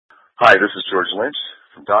Hi, this is George Lynch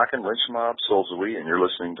from Dokken, Lynch Mob, Soulsawee, and you're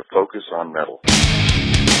listening to Focus on Metal.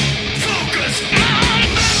 Focus on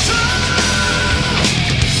Metal!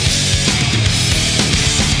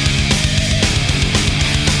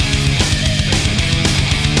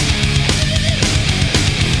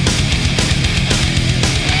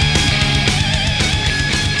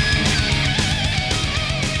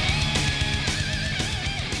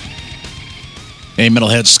 Hey,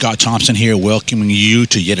 Metalheads, Scott Thompson here, welcoming you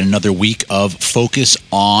to yet another week of Focus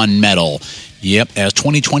on Metal. Yep, as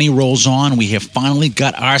 2020 rolls on, we have finally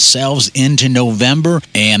got ourselves into November,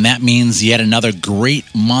 and that means yet another great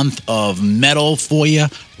month of metal for you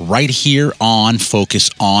right here on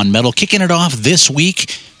Focus on Metal. Kicking it off this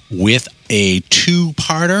week with a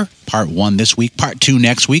two-parter. Part one this week, part two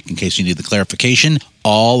next week, in case you need the clarification,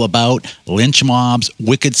 all about Lynch Mob's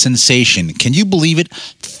Wicked Sensation. Can you believe it?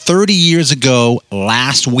 30 years ago,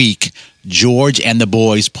 last week, George and the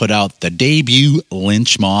boys put out the debut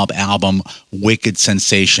Lynch Mob album, Wicked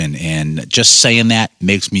Sensation. And just saying that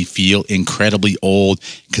makes me feel incredibly old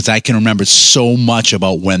because I can remember so much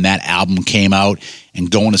about when that album came out and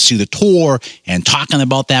going to see the tour and talking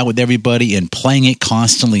about that with everybody and playing it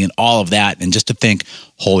constantly and all of that. And just to think,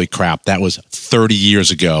 holy crap, that was 30 years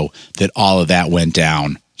ago that all of that went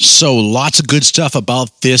down. So lots of good stuff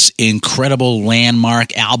about this incredible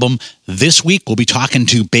landmark album. This week, we'll be talking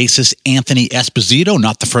to bassist Anthony Esposito.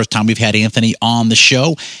 Not the first time we've had Anthony on the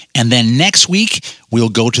show. And then next week, we'll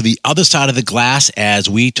go to the other side of the glass as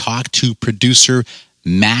we talk to producer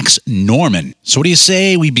Max Norman. So what do you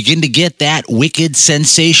say we begin to get that Wicked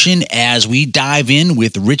Sensation as we dive in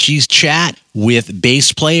with Richie's chat with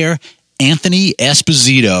bass player Anthony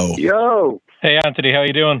Esposito. Yo. Hey, Anthony, how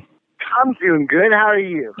you doing? I'm doing good. How are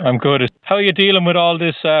you? I'm good. How are you dealing with all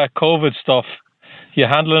this COVID stuff? You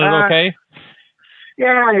handling it okay?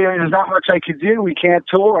 Yeah, there's not much I could do. We can't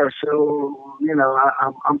tour. So,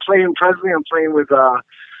 I'm playing presently. I'm playing with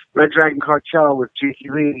Red Dragon Cartel with Jakey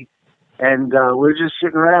Lee. And we're just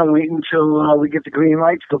sitting around waiting until we get the green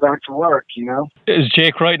light to go back to work, Is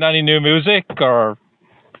Jake writing any new music, or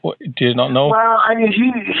what, do you not know? Well, I mean,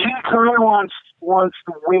 he kind of wants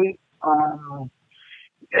to wait.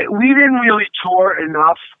 We didn't really tour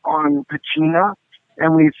enough on Patina,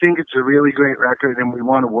 and we think it's a really great record, and we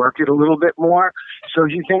want to work it a little bit more. So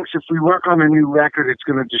he thinks if we work on a new record, it's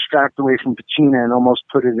going to distract away from Patina and almost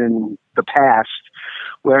put it in the past,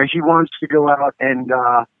 where he wants to go out and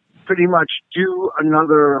pretty much do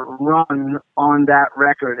another run on that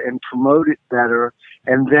record and promote it better.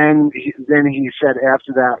 And then he said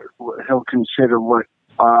after that he'll consider what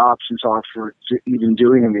our options are for even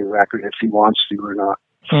doing a new record if he wants to or not.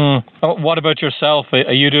 What about yourself?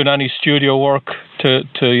 Are you doing any studio work to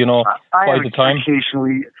by the time?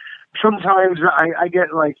 Occasionally. Sometimes I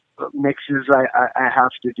get like mixes I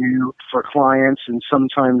have to do for clients, and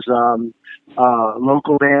sometimes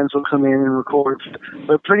local bands will come in and record.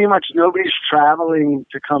 But pretty much nobody's traveling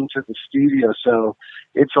to come to the studio, so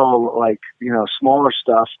it's all like smaller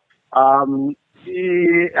stuff. I'm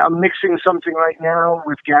mixing something right now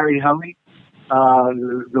with Gary Hulley.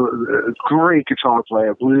 The great guitar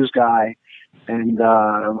player, blues guy, and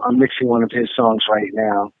I'm mixing one of his songs right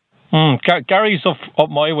now. Gary's up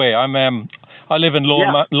my way. I live in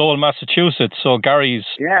Lowell, Massachusetts, so Gary's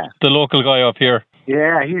the local guy up here.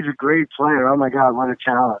 Yeah, he's a great player. Oh my God, what a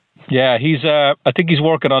talent! Yeah, I think he's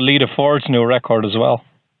working on Lita Ford's new record as well.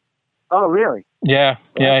 Oh, really? Yeah,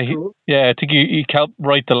 cool. I think he helped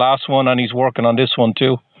write the last one, and he's working on this one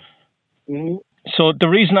too. Mm-hmm. So the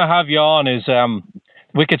reason I have you on is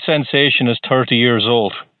Wicked Sensation is 30 years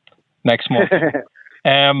old next month.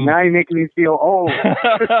 Now you're making me feel old.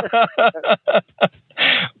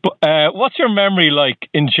 But what's your memory like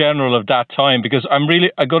in general of that time? Because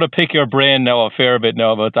I got to pick your brain now a fair bit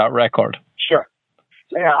now about that record. Sure.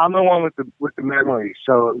 Yeah, I'm the one with the memory,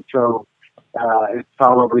 so it's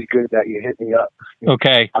probably good that you hit me up.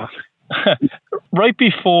 Okay. Right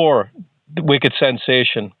before the Wicked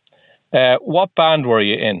Sensation, what band were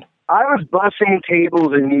you in? I was bussing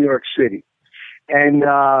tables in New York City, and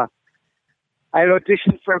I had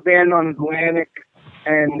auditioned for a band on Atlantic,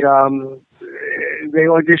 and they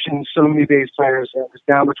auditioned so many bass players that it was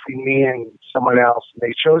down between me and someone else.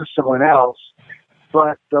 They chose someone else,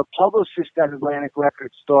 but the publicist at Atlantic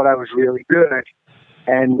Records thought I was really good,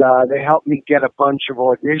 and they helped me get a bunch of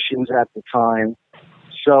auditions at the time.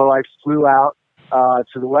 So I flew out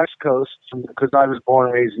to the West Coast because I was born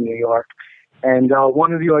and raised in New York, and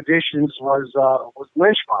one of the auditions was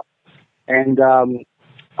Lynch Mob, and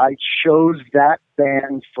I chose that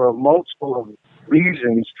band for multiple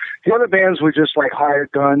reasons. The other bands were just like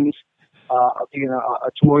hired guns, being a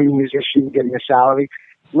touring musician, getting a salary.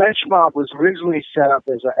 Lynch Mob was originally set up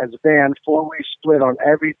as a band, 4-way split on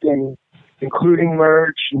everything, including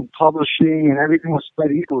merch and publishing, and everything was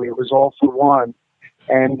split equally. It was all for one.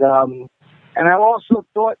 And I also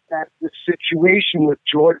thought that the situation with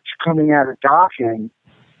George coming out of Dokken,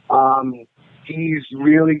 he's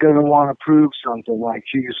really going to want to prove something. Like,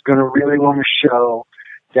 he's going to really want to show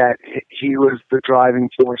that he was the driving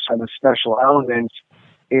force and the special element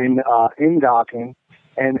in Dokken.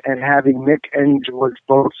 And having Mick and George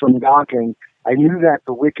both from Dokken, I knew that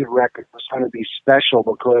the Wicked record was going to be special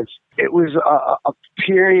because it was a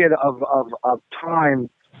period of time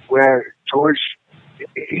where George,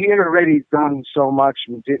 he had already done so much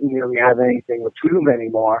and didn't really have anything to prove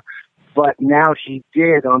anymore. But now he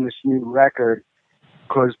did on this new record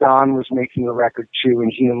because Don was making a record too,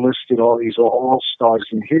 and he enlisted all these all-stars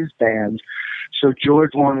in his band. So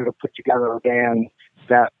George wanted to put together a band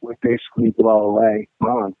that would basically blow away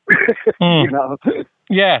Don. You know?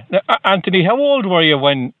 Yeah. Anthony, how old were you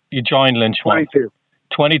when you joined Lynch Mob? 22.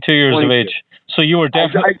 22 years 22. Of age. So you were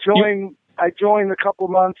definitely... I joined a couple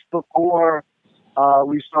months before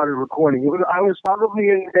we started recording. I was probably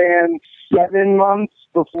in the band 7 months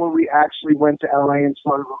before we actually went to LA and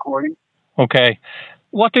started recording. Okay.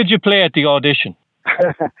 What did you play at the audition?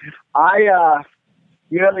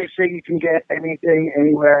 You know, they say you can get anything,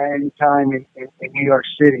 anywhere, anytime in New York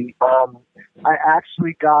City. I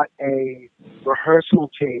actually got a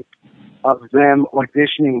rehearsal tape of them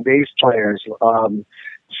auditioning bass players.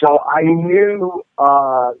 So I knew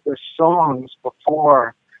the songs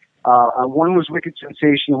before. One was Wicked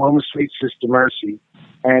Sensation, one was Sweet Sister Mercy.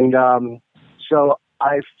 And so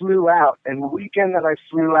I flew out, and the weekend that I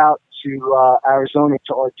flew out to Arizona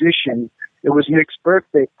to audition, it was Mick's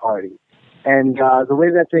birthday party. And the way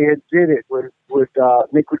that they had did it was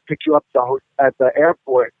Mick would pick you up at the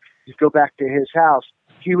airport, you'd go back to his house,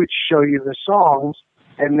 he would show you the songs,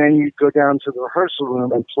 and then you'd go down to the rehearsal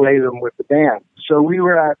room and play them with the band. So we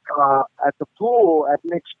were at the pool, at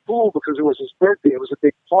Mick's pool, because it was his birthday. It was a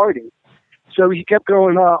big party. So he kept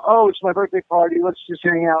going, oh, it's my birthday party, let's just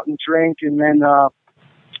hang out and drink, and then I'll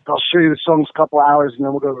show you the songs a couple hours, and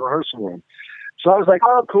then we'll go to the rehearsal room. So I was like,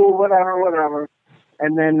 oh, cool, whatever.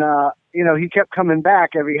 And then, he kept coming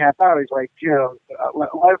back every half hour. He's like,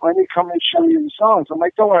 let me come and show you the songs. I'm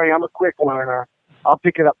like, don't worry, I'm a quick learner. I'll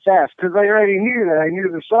pick it up fast. Because I already knew that. I knew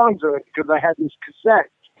the songs already because I had this cassette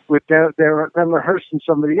with them rehearsing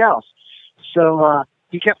somebody else. So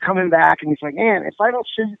he kept coming back, and he's like, man, if I don't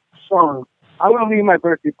show you the song, I'm going to leave my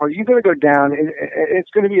birthday party. You're going to go down. It's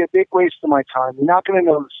going to be a big waste of my time. You're not going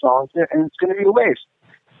to know the songs, and it's going to be a waste.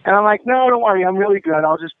 And I'm like, no, don't worry, I'm really good.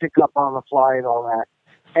 I'll just pick up on the fly and all that.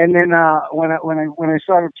 And then when I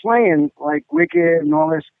started playing like Wicked and all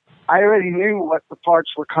this, I already knew what the parts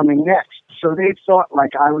were coming next. So they thought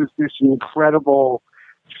like I was this incredible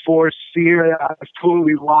force here. I was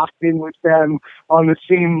totally locked in with them on the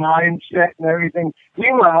same mindset and everything.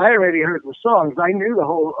 Meanwhile, I already heard the songs. I knew the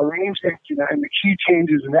whole arrangement, and the key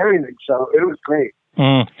changes and everything. So it was great.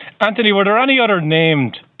 Anthony, were there any other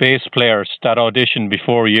named bass players that auditioned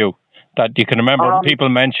before you that you can remember people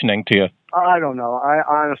mentioning to you? I don't know. I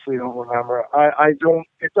honestly don't remember. I don't.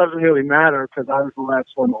 It doesn't really matter because I was the last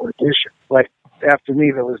one to audition. Like after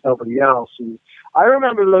me, there was nobody else. And I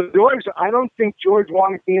remember George. I don't think George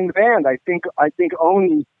wanted me in the band. I think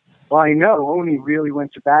Oni. Well, I know Oni really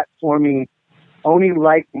went to bat for me. Oni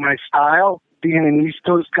liked my style. Being an East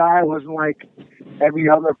Coast guy, I wasn't like every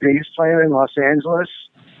other bass player in Los Angeles.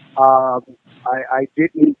 I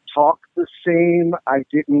didn't talk the same. I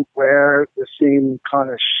didn't wear the same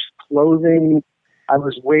kind of clothing. I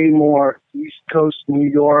was way more East Coast, New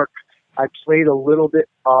York. I played a little bit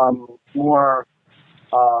more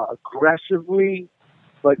aggressively,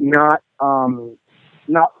 but not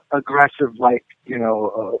aggressive like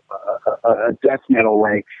a death metal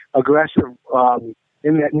way. Aggressive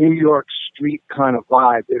in that New York street kind of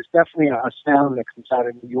vibe. There's definitely a sound that comes out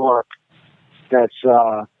of New York that's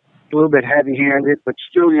a little bit heavy-handed, but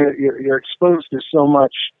still you're exposed to so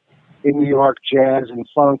much in New York jazz and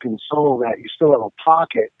funk and soul that you still have a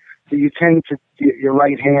pocket, but you tend to, your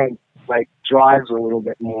right hand like drives a little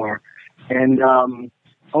bit more. And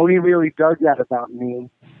Oni really dug that about me.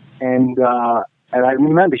 And I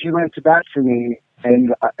remember he went to bat for me,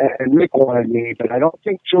 and Mick wanted me, but I don't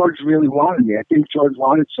think George really wanted me. I think George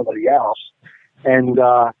wanted somebody else. And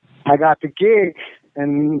I got the gig,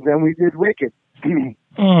 and then we did Wicked. Do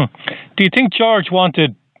you think George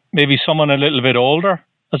wanted maybe someone a little bit older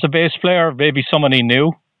as a bass player, maybe someone he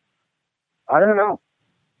knew? I don't know.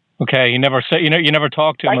 Okay, you never said, you never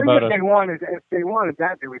talked to him about it. If they wanted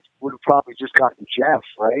that, they would have probably just gotten Jeff,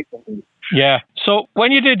 right? Yeah. So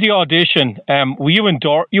when you did the audition, were you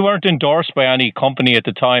you weren't endorsed by any company at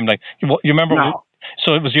the time, like you remember? No.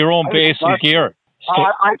 So it was your own bass and gear. So,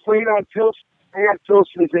 I played on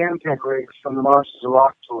Pilson's Amtech rigs from the Monsters of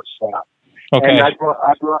Rock tour staff. Okay. And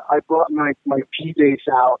I brought my P bass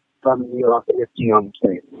out from New York and lifted on the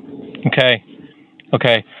plane.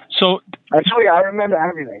 Okay. So I tell you, I remember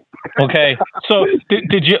everything. Okay. So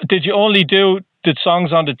did you only do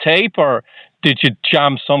songs on the tape, or did you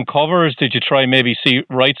jam some covers? Did you try maybe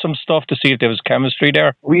write some stuff to see if there was chemistry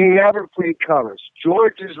there? We never played covers.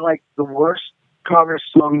 George is like the worst cover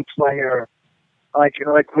song player. Like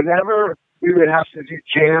whenever we would have to do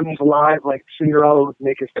jams live, like Cinderella would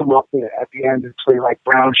make us come up at the end and play like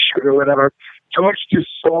Brown Sugar or whatever. George just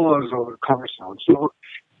solos over cover songs. So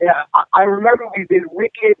yeah, I remember we did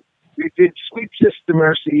Wicked, we did Sweet Sister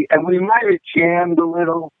Mercy, and we might have jammed a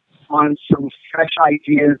little on some fresh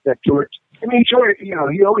ideas that George,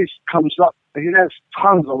 he always comes up, he has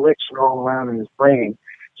tons of licks rolling around in his brain.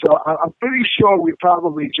 So I'm pretty sure we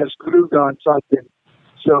probably just grooved on something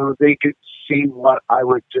so they could see what I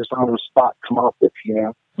would just on the spot come up with,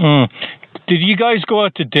 Did you guys go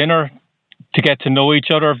out to dinner to get to know each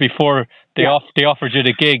other before they offered you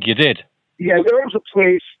the gig? You did? Yeah, there was a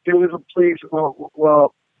place,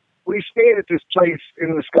 well, we stayed at this place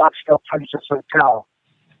in the Scottsdale Princess Hotel.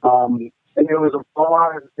 And there was a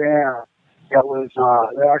bar there that was,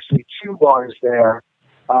 there are actually two bars there,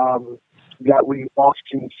 that we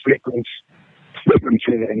often frequented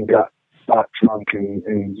and got drunk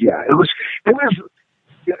and yeah, it was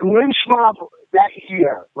Lynch Mob that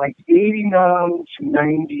year, like 89 to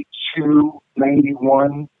 92,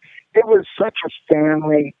 91. It was such a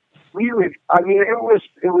family. It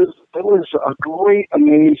was a great,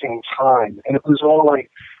 amazing time. And it was all like,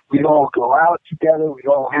 we'd all go out together, we'd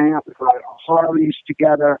all hang out, we'd ride our Harleys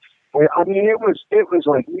together. It was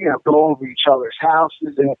like, go over each other's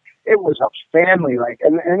houses, and it was a family,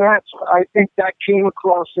 and that's, I think that came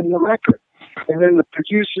across in the record. And then the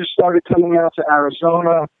producers started coming out to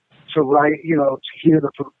Arizona to write, to hear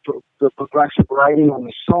the progressive writing on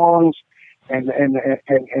the songs and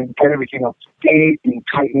get everything up to date and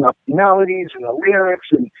tighten up the melodies and the lyrics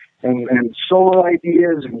and solo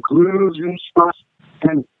ideas and grooves and stuff.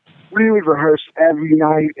 And we would rehearse every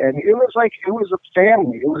night, and it was a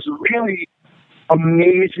family. It was a really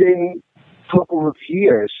amazing couple of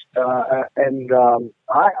years, and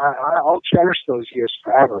I'll cherish those years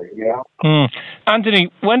forever.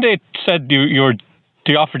 Anthony, when they said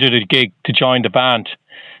they offered you the gig to join the band,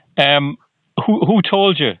 who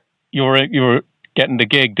told you you were getting the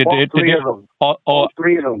gig? All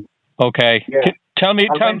three of them. Okay. Yeah. Tell me.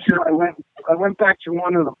 I went back to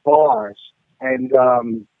one of the bars, and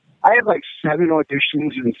I had like 7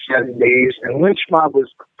 auditions in 7 days, and Lynch Mob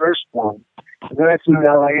was the first one. And then I flew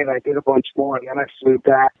to LA and I did a bunch more, and then I flew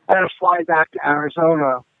back. I had to fly back to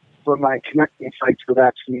Arizona for my connecting flight to go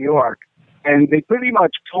back to New York. And they pretty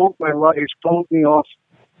much pulled my luggage, pulled me off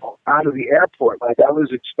out of the airport. Like I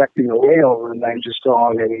was expecting a layover, and I just go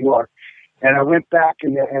on to New York. And I went back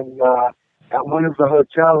and at one of the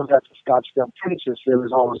hotels at the Scottsdale Princess, there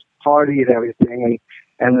was all this party and everything.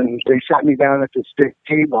 And then they sat me down at this big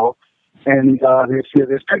table, and they said,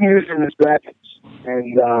 "There's good news and there's bad news."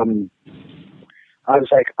 And I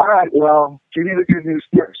was like, "All right, well, give me the good news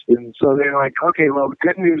first." And so they're like, "Okay, well, the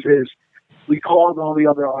good news is we called all the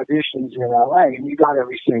other auditions in LA, and you got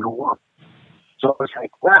every single one." So I was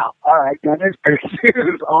like, "Wow, all right, that is good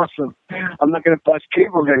news, awesome. I'm not going to bust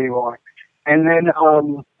cables anymore." And then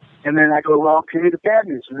I go, "Well, give me the bad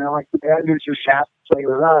news." And they're like, "The bad news is you have to play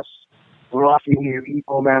with us. We're offering you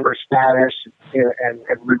equal member status, and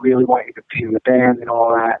we really want you to be in the band and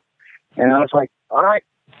all that." And I was like, "All right,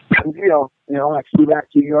 deal." I flew back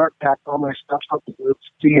to New York, packed all my stuff up to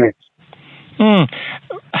Phoenix.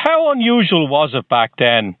 How unusual was it back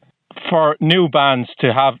then for new bands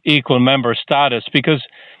to have equal member status? Because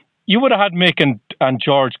you would have had Mick and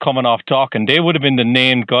George coming off Dokken. They would have been the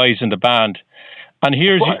named guys in the band. And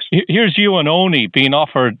here's you and Oni being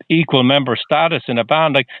offered equal member status in a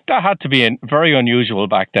band. Like, that had to be very unusual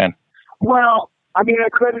back then. Well, I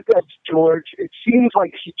credit that to George. It seems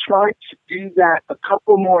like he tried to do that a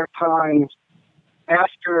couple more times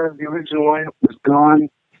after the original lineup was gone.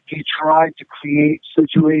 He tried to create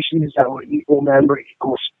situations that were equal member,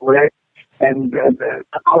 equal split. And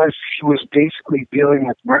because he was basically dealing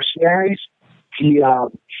with mercenaries, he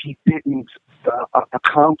didn't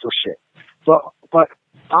accomplish it. But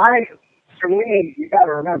for me, you got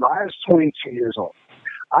to remember, I was 22 years old.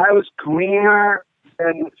 I was greener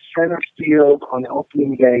been center field on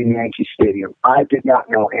opening day in Yankee Stadium. I did not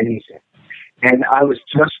know anything. And I was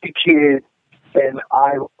just a kid, and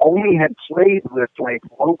I only had played with, like,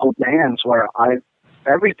 local bands where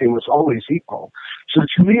everything was always equal. So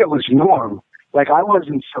to me, it was norm. Like, I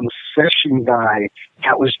wasn't some session guy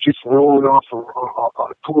that was just rolling off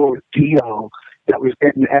a cool deal that was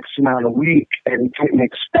getting X amount a week and didn't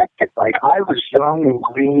expect it. Like, I was young and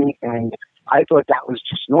green, and I thought that was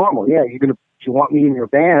just normal. Yeah, you want me in your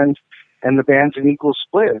band, and the band's an equal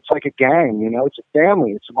split. It's like a gang, you know? It's a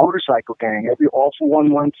family. It's a motorcycle gang. All for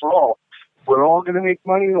one, one for all. We're all going to make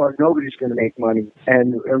money, or nobody's going to make money.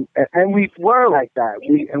 And we were like that.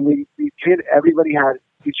 We did. Everybody had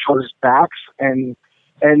each other's backs, and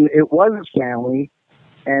it was a family.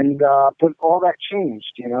 And but all that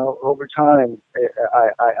changed, you know. Over time,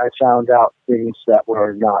 I found out things that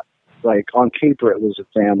were not, like, on paper it was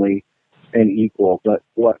a family and equal, but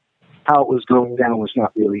how it was going down was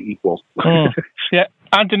not really equal. Yeah,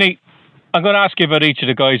 Anthony, I'm going to ask you about each of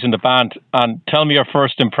the guys in the band and tell me your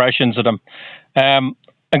first impressions of them. I'm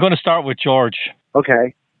going to start with George.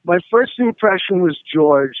 Okay. My first impression was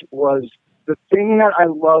George was the thing that I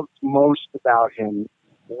loved most about him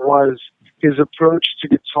was his approach to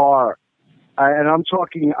guitar. And I'm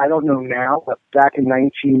talking, I don't know now, but back in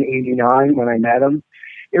 1989 when I met him,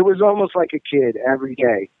 it was almost like a kid every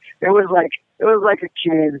day. It was like a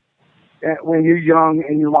kid when you're young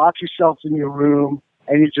and you lock yourself in your room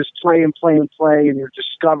and you just play and play and play, and you're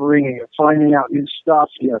discovering and you're finding out new stuff.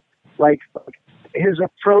 You know, like his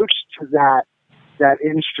approach to that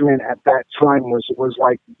instrument at that time was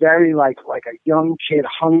like very like a young kid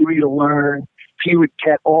hungry to learn. He would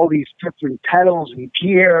get all these different pedals and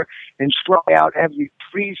gear and try out every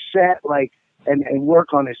preset, like and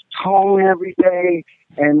work on his tone every day.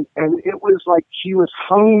 And it was like he was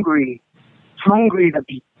hungry to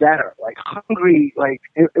be better, like hungry, like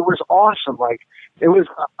it was awesome. Like it was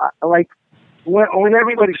like when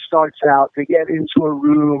everybody starts out, they get into a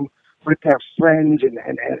room with their friends, and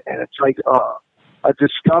it's like a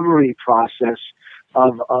discovery process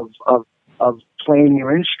of playing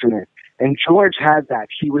your instrument. And George had that.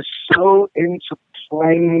 He was so into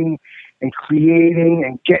playing and creating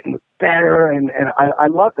and getting better, and I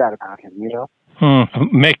love that about him, you know.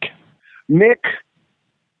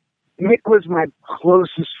 Mick was my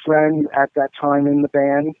closest friend at that time in the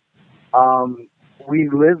band. We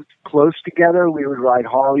lived close together. We would ride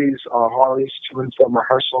Harleys to and from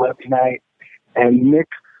rehearsal every night. And Mick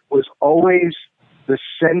was always the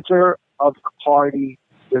center of the party,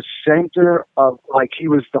 the center of, like, he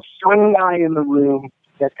was the fun guy in the room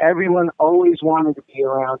that everyone always wanted to be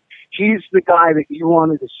around. He's the guy that you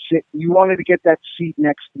wanted to get that seat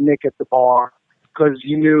next to Nick at the bar because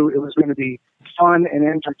you knew it was going to be fun and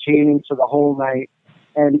entertaining for the whole night.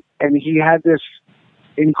 And he had this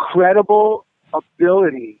incredible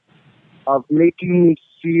ability of making me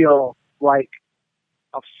feel like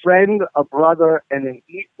a friend, a brother, and an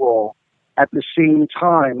equal at the same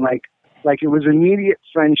time. Like it was immediate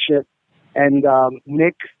friendship. And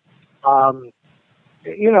Nick,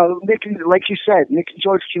 Nick, like you said, Nick and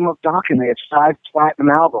George came up Dokken. They had 5 platinum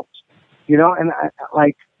albums, you know, and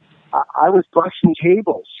I was busting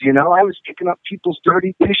tables, you know, I was picking up people's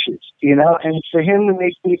dirty dishes, you know, and for him to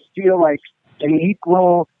make me feel like an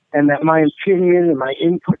equal and that my opinion and my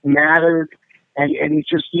input mattered, and he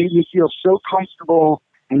just made me feel so comfortable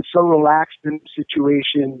and so relaxed in the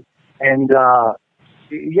situation. And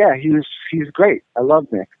yeah, he's great. I love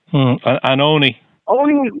Nick. And Oni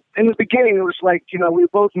in the beginning, it was like, you know, we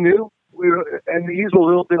both knew and he's a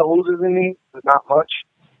little bit older than me, but not much.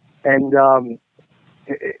 And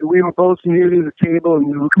we were both new to the table, and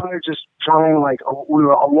we were kind of just trying, like, we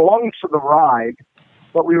were along for the ride,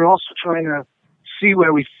 but we were also trying to see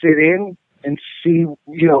where we fit in and see,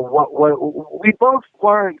 you know, what we both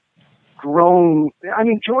weren't grown. I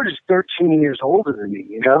mean, George is 13 years older than me,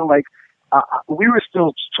 you know, like we were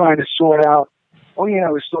still trying to sort out. Oh yeah,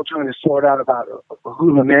 we're still trying to sort out about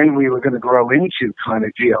who the men we were going to grow into, kind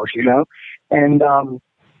of deal, you know. And I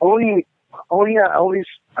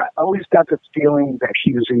always got the feeling that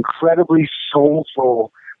he was incredibly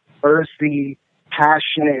soulful, earthy,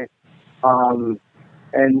 passionate, and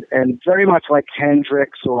very much like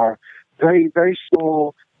Hendrix, or very, very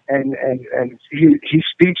soul. And he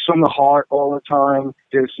speaks from the heart all the time.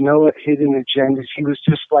 There's no hidden agendas. He was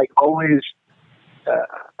just like always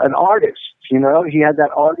an artist, you know. He had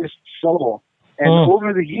that artist soul. And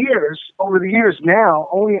over the years now,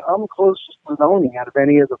 I'm closest with Oni out of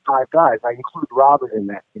any of the 5 guys. I include Robert in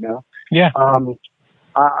that, you know. Yeah.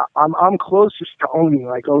 I'm closest to Oni.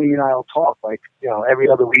 Like Oni and I'll talk, like, you know, every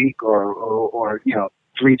other week or you know,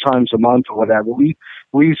 3 times a month or whatever. We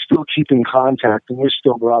still keep in contact, and we're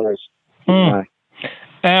still brothers.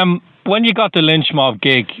 When you got the Lynch Mob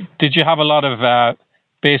gig, did you have a lot of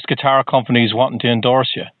bass guitar companies wanting to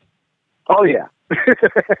endorse you? Oh yeah.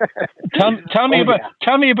 Tell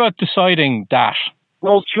me about deciding that.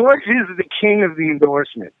 Well, George is the king of the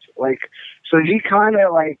endorsement. So he kind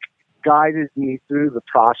of guided me through the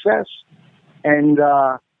process, and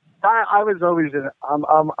I was always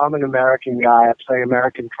I'm an American guy. I play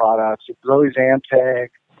American products. It was always Ampeg,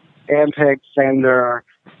 Fender,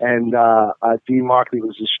 and D. Markley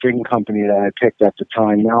was a string company that I picked at the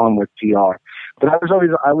time. Now I'm with PR. But I was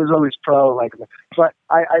always pro. But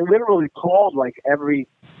I literally called every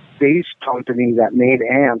bass company that made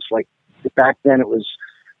amps. Back then it was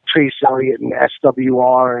Trace Elliott and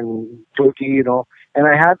SWR and Boogie, and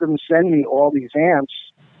I had them send me all these amps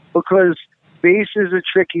because bass is a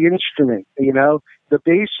tricky instrument. The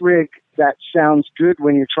bass rig that sounds good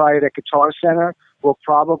when you try it at Guitar Center will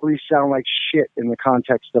probably sound like shit in the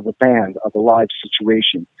context of a band, of a live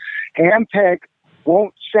situation. Ampeg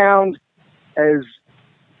won't sound as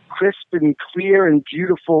crisp and clear and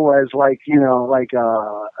beautiful as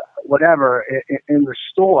whatever in the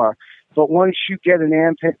store. But once you get an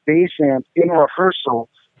Ampeg bass amp in rehearsal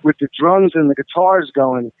with the drums and the guitars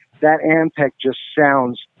going, that Ampeg just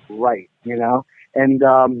sounds right, and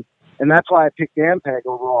that's why I picked Ampeg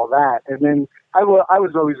over all that. And then I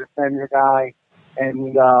was always a Fender guy,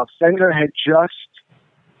 and Fender had just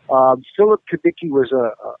Philip Kubicki was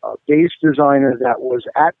a bass designer that was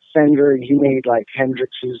at Fender, and he made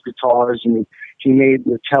Hendrix's guitars, and he made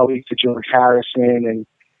the Telly for George Harrison,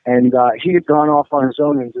 and he had gone off on his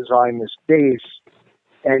own and designed this bass.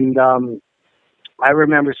 And I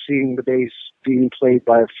remember seeing the bass being played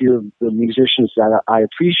by a few of the musicians that I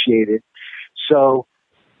appreciated. So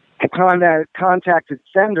I contacted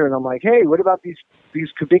Fender, and I'm like, hey, what about these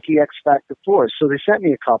Kubicki X Factor 4s? So they sent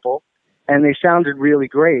me a couple, and they sounded really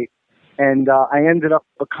great. And I ended up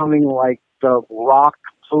becoming the rock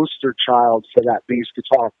poster child for that bass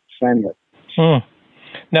guitar Fender.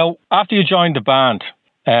 Now, after you joined the band,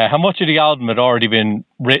 how much of the album had already been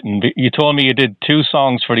written? You told me you did 2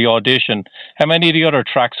 songs for the audition. How many of the other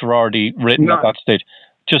tracks were already written at that stage?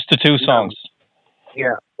 Just the 2 songs?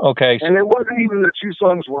 Yeah. Okay. And it wasn't even the 2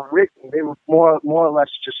 songs were written. They were more or less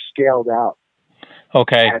just scaled out.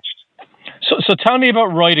 Okay. So tell me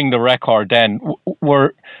about writing the record then.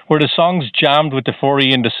 Were the songs jammed with the 4 of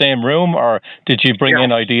you in the same room, or did you bring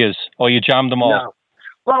in ideas? Or you jammed them all? No.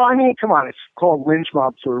 Well, I mean, come on, it's called Lynch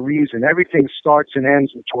Mob for a reason. Everything starts and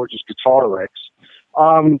ends with George's guitar licks.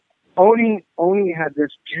 Oni had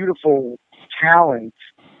this beautiful talent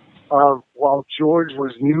of, while George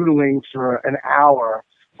was noodling for an hour,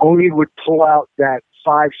 Oni would pull out that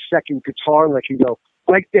 5-second guitar lick and go,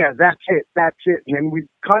 there, that's it. And then we'd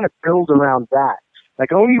kind of build around that.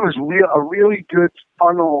 Oni was a really good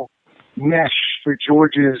funnel mesh for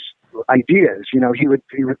George's ideas. He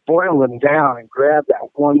would boil them down and grab that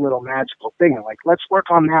one little magical thing and let's work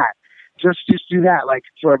on that. Just do that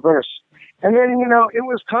for a verse. And then, it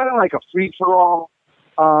was kind of like a free for all.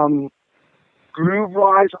 Groove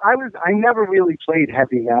wise, I never really played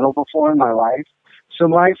heavy metal before in my life. So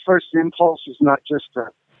my first impulse is not just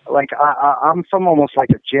I'm from almost a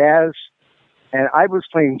jazz, and I was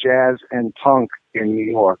playing jazz and punk in New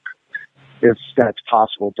York, if that's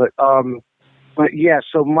possible. But yeah,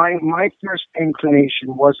 so my first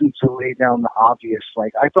inclination wasn't to lay down the obvious.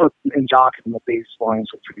 I thought in Dokken the bass lines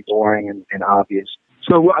were pretty boring and obvious.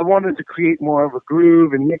 So I wanted to create more of a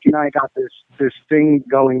groove, and Nick and I got this thing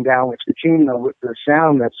going down, which became the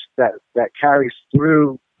sound that carries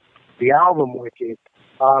through the album Wicked.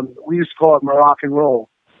 We used to call it Moroccan Roll,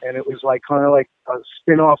 and it was kind of a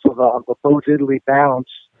spin-off of a Bo Diddley Bounce,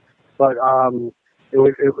 but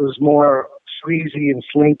it was more sleazy and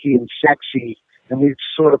slinky and sexy, and we'd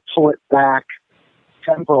sort of pull it back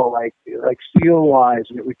tempo, like feel-wise,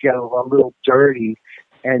 and it would get a little dirty,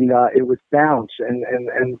 and it would bounce, and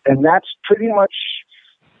that's pretty much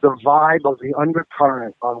the vibe of the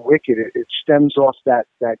undercurrent on Wicked. It stems off that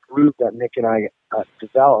groove that Nick and I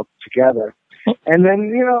developed together. And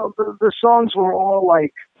then, the songs were all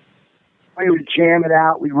we would jam it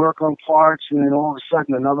out, we'd work on parts, and then all of a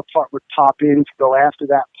sudden another part would pop in to go after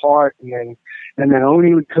that part, and then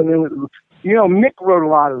Oni would come in with, Mick wrote a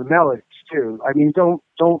lot of the melodies too. I mean, don't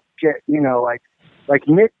get,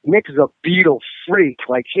 Mick is a Beatle freak.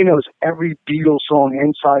 He knows every Beatles song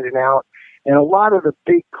inside and out, and a lot of the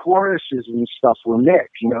big choruses and stuff were Mick.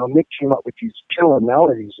 Mick came up with these killer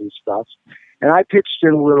melodies and stuff, and I pitched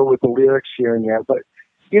in a little with the lyrics here and there, but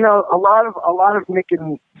a lot of Mick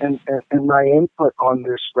and my input on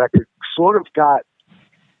this record sort of got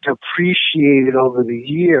depreciated over the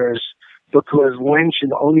years because Lynch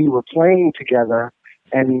and Oni were playing together.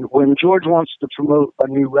 And when George wants to promote a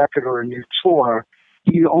new record or a new tour,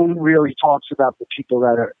 he only really talks about the people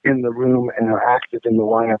that are in the room and are active in the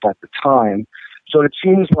lineup at the time. So it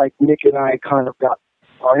seems like Nick and I kind of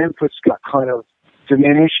our inputs got kind of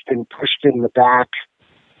diminished and pushed in the back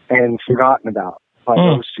and forgotten about by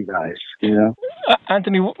those two guys, you know?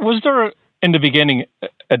 Anthony, was there in the beginning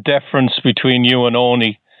a difference between you and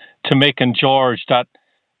Oni to Mick and George that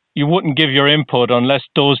you wouldn't give your input unless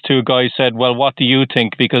those two guys said, well, what do you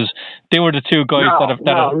think? Because they were the two guys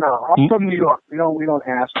No. I'm from New York. We don't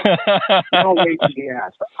ask. We don't wait to be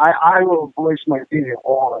asked. I will voice my opinion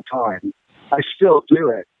all the time. I still do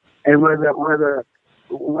it. And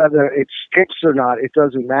whether it sticks or not, it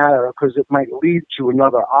doesn't matter because it might lead to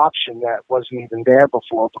another option that wasn't even there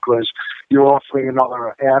before because you're offering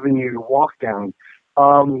another avenue to walk down.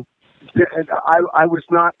 I was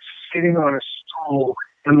not sitting on a stool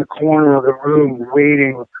in the corner of the room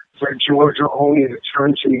waiting for George or Oni to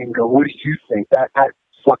turn to me and go, what do you think? That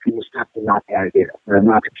fucking was definitely not the idea. That's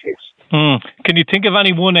not the case. Can you think of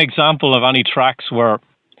any one example of any tracks where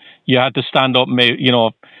you had to stand up, you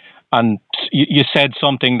know, and you said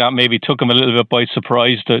something that maybe took them a little bit by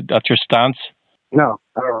surprise at your stance? No,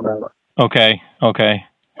 I don't remember. Okay.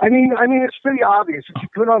 I mean, it's pretty obvious. If you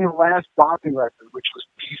put on the last Dokken record, which was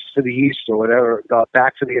Peace to the East or whatever,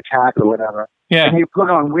 Back to the Attack or whatever, and you put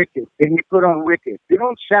on Wicked, they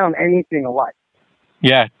don't sound anything alike.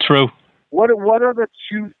 Yeah, true. What are the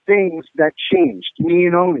two things that changed, me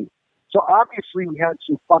and Oni? So obviously we had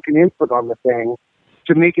some fucking input on the thing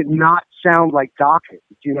to make it not sound like Dokken,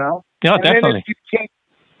 you know? Yeah, definitely.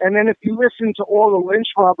 And then if you listen to all the Lynch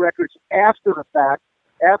Mob records after the fact,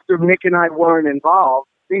 after Mick and I weren't involved,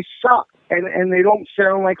 they suck, and they don't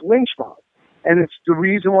sound like Lynch Mob. And it's the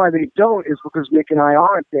reason why they don't is because Mick and I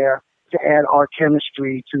aren't there to add our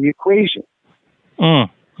chemistry to the equation.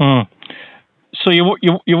 So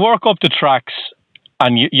you work up the tracks,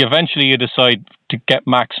 and you eventually decide to get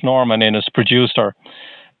Max Norman in as producer.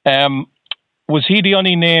 Was he the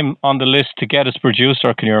only name on the list to get as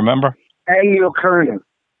producer? Can you remember? And Neil Kernon.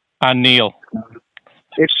 And Neil.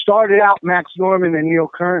 It started out Max Norman and Neil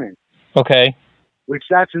Kernon. Okay. Which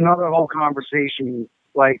that's another whole conversation.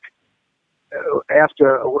 Like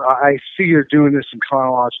after I see you're doing this in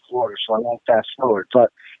chronological order, so I won't fast forward. But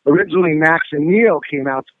originally, Max and Neil came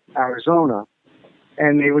out to Arizona,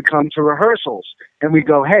 and they would come to rehearsals, and we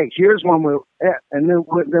go, "Hey, here's one," and then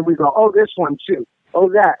we go, "Oh, this one too. Oh,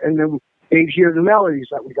 that," and then they'd hear the melodies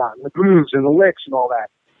that we got, and the grooves, and the licks, and all that.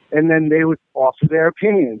 And then they would offer their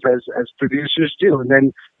opinions as producers do, and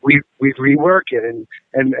then we'd rework it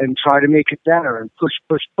and try to make it better and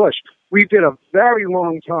push. We did a very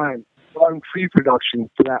long time on pre-production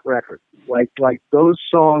for that record. Like those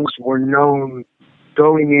songs were known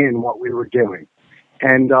going in what we were doing,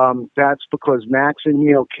 and that's because Max and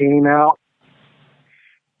Neil came out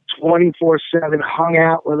 24/7, hung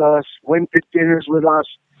out with us, went to dinners with us,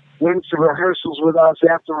 went to rehearsals with us.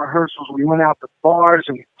 After rehearsals, we went out to bars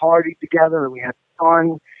and we partied together and we had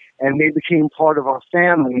fun, and they became part of our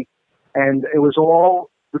family. And it was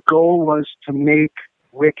all, the goal was to make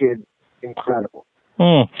Wicked incredible.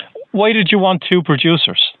 Why did you want two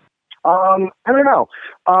producers? I don't know.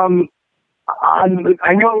 I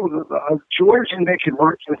know George and Nick had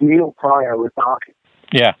worked with Neil prior with Dokken.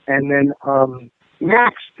 Yeah. And then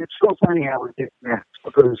Max, it's so funny how we did Max,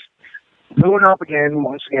 because growing up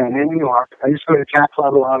once again, in New York, I used to go to Cat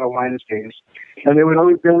Club a lot on Wednesdays, and there would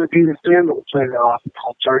always be the band that would play that often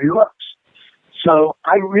called Dirty Looks. So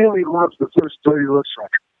I really loved the first Dirty Looks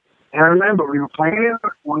record. And I remember we were playing it,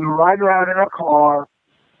 we were riding around in our car.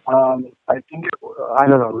 I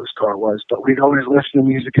don't know whose car it was, but we'd always listen to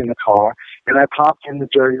music in the car. And I popped in the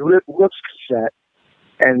Dirty Looks cassette,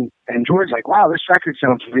 and George's like, "Wow, this record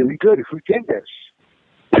sounds really good. Who did this?"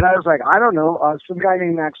 And I was like, "I don't know, some guy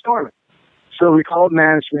named Max Norman." So we called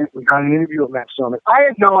management. We got an interview with Max Norman. I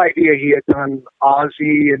had no idea he had done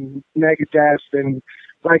Ozzy and Megadeth, and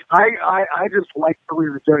like I just liked the way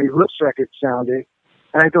the Dirty Looks record sounded,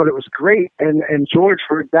 and I thought it was great. And George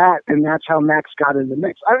heard that, and that's how Max got in the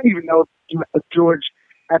mix. I don't even know if George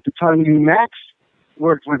at the time knew Max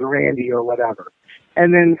worked with Randy or whatever.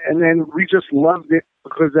 And then we just loved it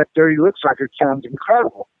because that Dirty Looks record sounds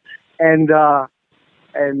incredible. And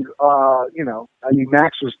you know, I mean,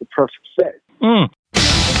 Max was the perfect fit.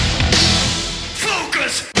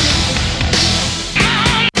 Focus!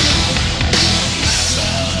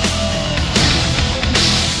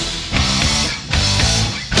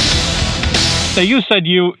 So you said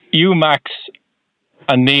you, Max,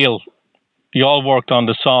 and Neil, you all worked on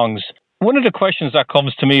the songs. One of the questions that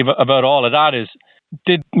comes to me about all of that is,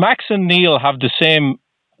 did Max and Neil have the same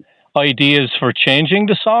ideas for changing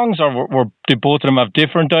the songs, or did both of them have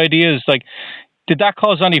different ideas? Like, did that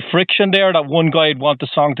cause any friction there, that one guy'd want the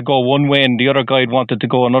song to go one way and the other guy'd want it to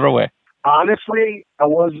go another way? Honestly, I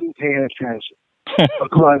wasn't paying attention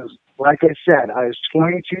because, like I said, I was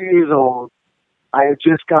 22 years old. I had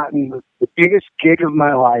just gotten the biggest gig of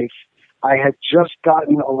my life. I had just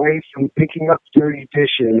gotten away from picking up dirty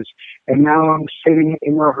dishes, and now I'm sitting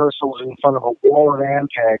in rehearsals in front of a wall of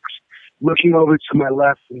Ampex, looking over to my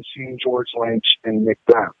left and seeing George Lynch and Mick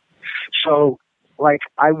Brown. So, like,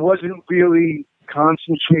 I wasn't really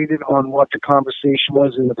concentrated on what the conversation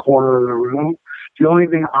was in the corner of the room. The only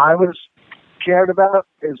thing I was cared about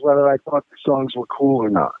is whether I thought the songs were cool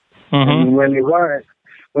or not. Mm-hmm. And when they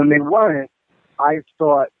weren't, I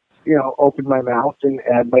thought, open my mouth and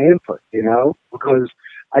add my input, because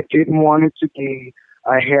I didn't want it to be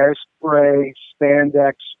a hairspray,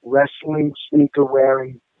 spandex, wrestling,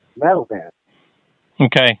 sneaker-wearing metal band.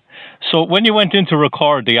 Okay. So when you went in to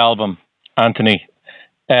record the album, Anthony,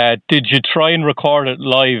 did you try and record it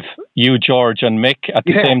live, you, George, and Mick at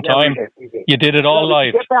the same time? We did. You did it all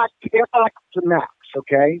live? Get back to Max,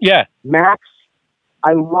 okay? Yeah. Max,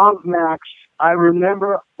 I love Max. I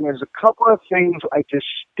remember there's a couple of things I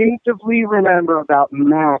distinctively remember about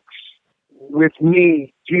Max with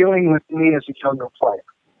me, dealing with me as a younger player.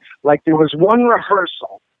 Like, there was one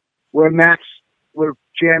rehearsal where we're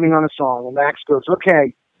jamming on a song, and Max goes,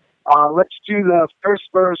 okay, let's do the first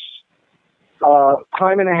verse,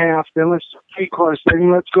 time and a half, then let's do pre-chorus,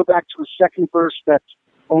 then let's go back to a second verse that's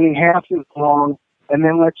only half as long, and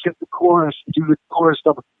then let's hit the chorus, do the chorus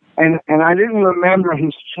double. And I didn't remember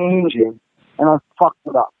his changing, and I fucked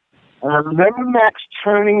it up. And I remember Max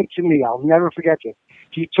turning to me. I'll never forget it.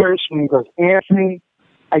 He turns to me and goes, Anthony,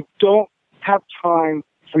 I don't have time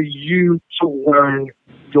for you to learn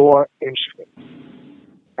your instrument.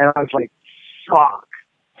 And I was like, fuck.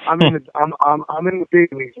 I'm in the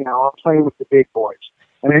big leagues now. I'm playing with the big boys.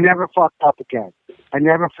 And I never fucked up again. I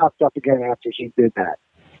never fucked up again after he did that.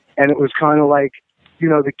 And it was kind of like,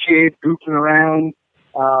 the kid goofing around,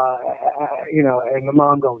 and the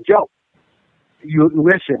mom going, Joe, you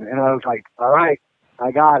listen. And I was like, all right,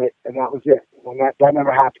 I got it. And that was it. And that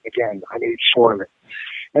never happened again. I made sure of it.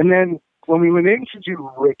 And then when we went in to do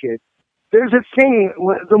Wicked, there's a thing,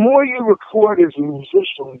 the more you record as a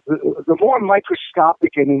musician, the more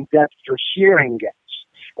microscopic and in-depth your hearing gets,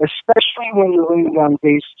 especially when you're laying down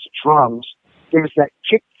bass to drums. There's that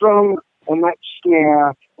kick drum and that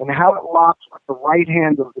snare and how it locks with the right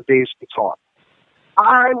hand of the bass guitar.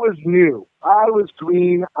 I was new. I was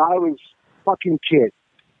green. I was fucking kid.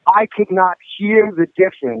 I could not hear the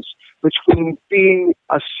difference between being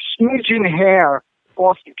a smidgen hair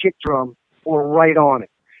off the kick drum or right on it.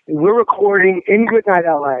 And we're recording in Goodnight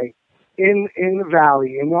LA, in the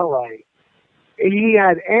Valley, in LA. He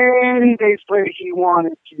had any bass player he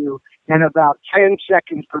wanted to, and about 10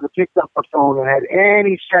 seconds could have picked up the phone and had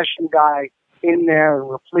any session guy in there and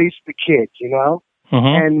replaced the kid,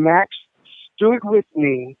 Mm-hmm. And Max stood with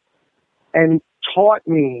me and taught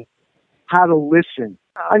me how to listen.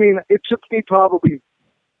 I mean, it took me probably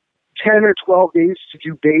 10 or 12 days to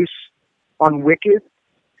do bass on Wicked.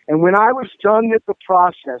 And when I was done with the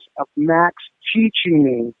process of Max teaching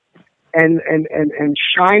me and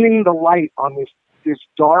shining the light on this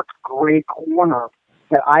dark gray corner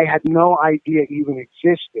that I had no idea even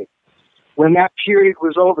existed, when that period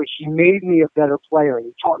was over, he made me a better player and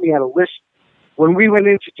he taught me how to listen. When we went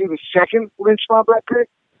in to do the second Lynch Mob record,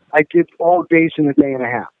 I did all bass in a day and a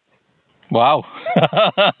half. Wow.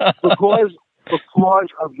 because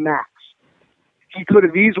of Max. He could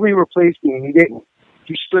have easily replaced me and he didn't.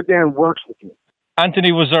 He stood there and worked with me.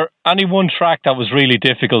 Anthony, was there any one track that was really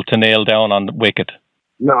difficult to nail down on Wicked?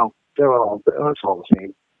 No, they're all the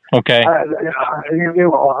same. Okay. They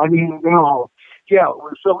were all. Yeah,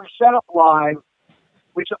 so we set up live,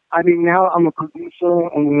 which, now I'm a producer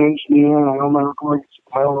and an engineer, and I own my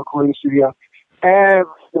own recording studio. And,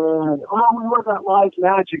 we want that live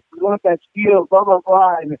magic. We want that feel, blah, blah,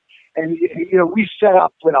 blah. And we set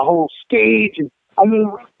up with a whole stage. And,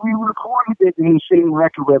 we recorded it in the same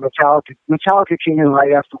record where Metallica came in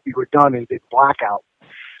right after we were done and did Blackout.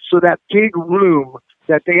 So that big room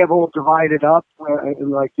that they have all divided up,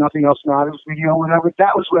 like Nothing Else Matters video, whatever,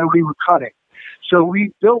 that was where we were cutting. So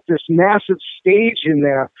we built this massive stage in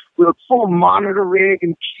there with a full monitor rig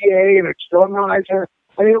and PA and a drumizer.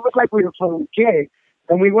 It looked like we were playing a gig.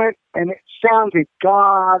 And we went, and it sounded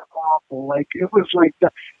god-awful. Like, it was like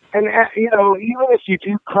the... And, even if you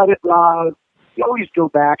do cut it live, you always go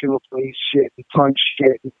back and replace shit and punch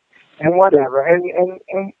shit. and whatever. And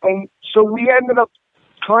so we ended up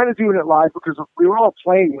trying to do it live because we were all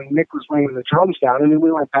playing when Nick was laying the drums down, and then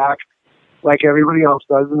we went back like everybody else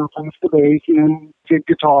does and replaced the bass and did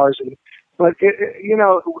guitars. But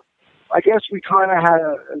I guess we kind of had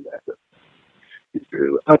a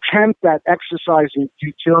attempt at exercising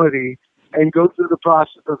futility and go through the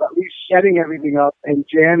process of at least setting everything up and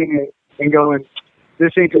jamming it and going,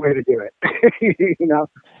 this ain't the way to do it.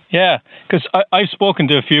 Yeah, because I've spoken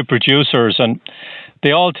to a few producers and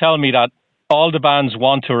they all tell me that all the bands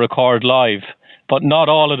want to record live, but not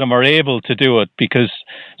all of them are able to do it because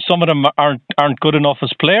some of them aren't good enough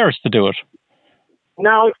as players to do it.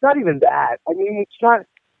 No, it's not even that. I mean, it's not,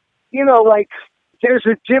 there's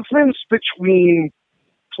a difference between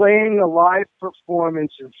playing a live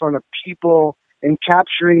performance in front of people and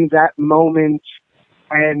capturing that moment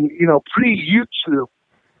and, pre-YouTube,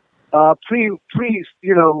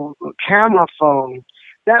 camera phone.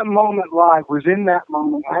 That moment live was in that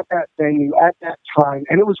moment, at that venue, at that time,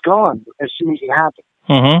 and it was gone as soon as it happened.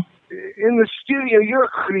 Mm-hmm. In the studio, you're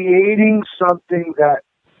creating something that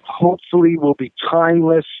hopefully will be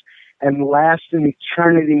timeless and last an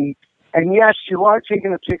eternity. And yes, you are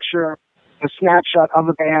taking a picture, a snapshot of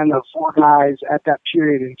a band of four guys at that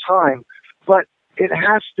period in time, but it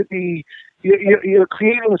has to be, you're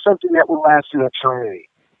creating something that will last an eternity.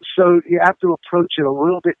 So you have to approach it a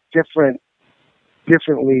little bit differently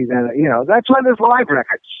than, that's why there's live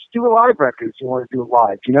records. Do a live record if you want to do it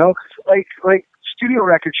live, like studio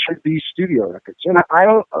records should be studio records. And I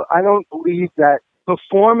don't believe that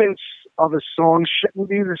performance of a song shouldn't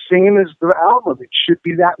be the same as the album. It should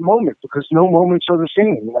be that moment because no moments are the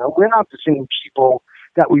same. We're not the same people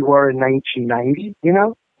that we were in 1990,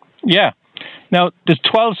 Yeah. Now, there's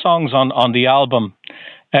 12 songs on the album.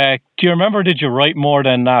 Do you remember, did you write more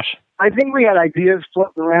than that? I think we had ideas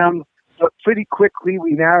floating around, but pretty quickly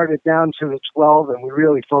we narrowed it down to the 12, and we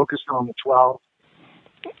really focused on the 12.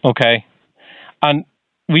 Okay. And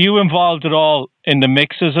were you involved at all in the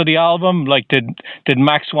mixes of the album? Like, did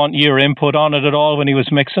Max want your input on it at all when he was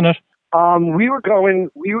mixing it? We would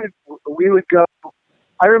go.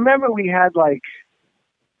 I remember we had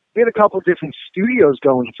a couple of different studios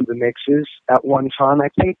going for the mixes at one time. I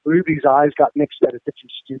think Ruby's Eyes got mixed at a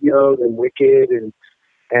different studio than Wicked,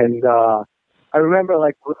 and I remember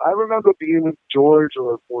being with George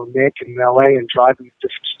or Nick in LA and driving to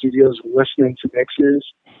different studios and listening to mixes.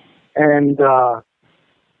 And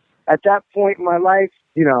at that point in my life,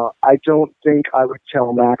 I don't think I would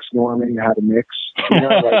tell Max Norman how to mix.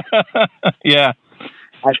 Yeah.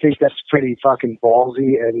 I think that's pretty fucking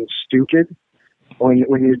ballsy and stupid when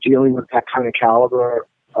you're dealing with that kind of caliber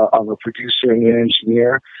of a producer and an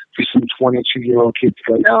engineer for some 22-year-old kid to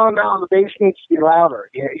go, no, the bass needs to be louder.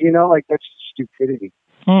 That's stupidity.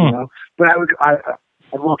 But I'd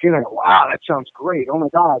walk in and go, wow, that sounds great. Oh my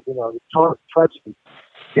God, the president.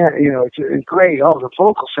 Yeah, it's great. Oh, the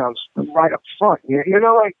vocal sounds right up front.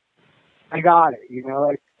 I got it.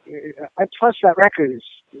 Plus that record is,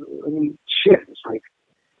 it's like,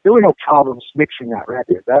 there were no problems mixing that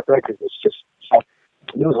record. That record was just,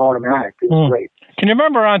 it was automatic. It was great. Can you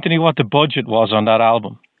remember, Anthony, what the budget was on that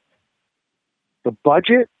album? The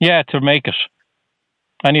budget? Yeah, to make it.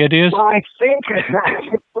 Any ideas? Well, I think we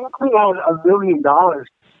had $1 million to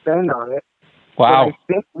spend on it. Wow. But I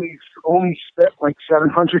think we only spent like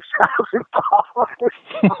 $700,000.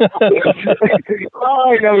 All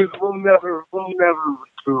I know is we'll never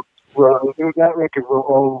recoup. That record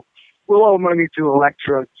will owe money to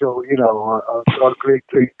Elektra till, our great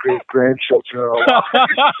grandchildren.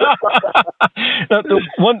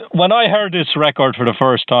 When I heard this record for the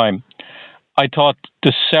first time, I thought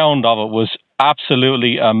the sound of it was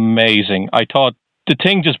absolutely amazing. I thought the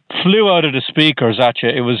thing just flew out of the speakers at you.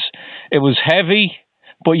 It was heavy,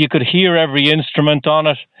 but you could hear every instrument on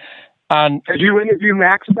it. And have you interviewed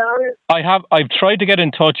Max about it? I've tried to get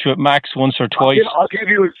in touch with Max once or twice. I'll give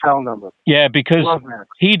you his cell number. Yeah, because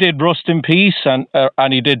he did Rust in Peace and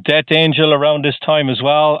he did Death Angel around this time as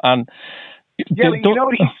well. And yeah, you know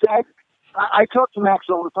what he said? I talk to Max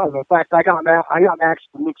all the time. In fact, I got Max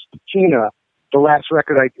to mix Patina, the last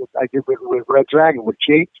record I did with Red Dragon with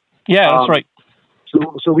Jake. Yeah, that's right.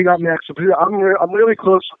 So we got Max. I'm really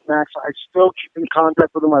close with Max. I still keep in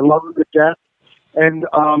contact with him. I love him to death. And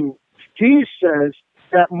he says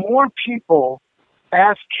that more people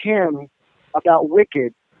ask him about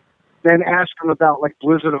Wicked than ask him about like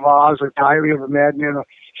Blizzard of Oz or Diary of a Madman.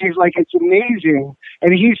 He's like, it's amazing.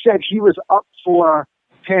 And he said he was up for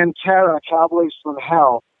Pantera, Cowboys from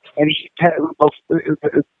Hell, and he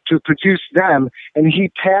to produce them, and he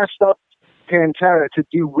passed up Pantera to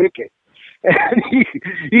do Wicked. And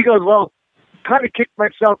he goes, well, kind of kicked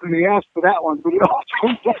myself in the ass for that one, but it all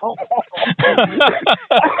turned out.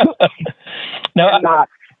 Now, And,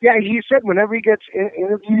 yeah, he said whenever he gets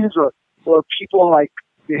interviews or people like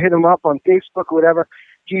hit him up on Facebook or whatever,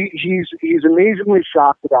 he's amazingly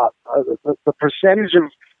shocked about the percentage of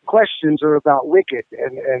questions are about Wicked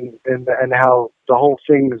and how the whole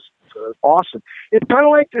thing is awesome. It's kind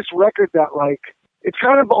of like this record that like it's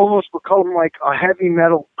kind of almost become like a heavy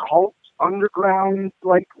metal cult underground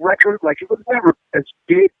like record. Like it was never as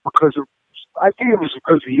big because of, I think it was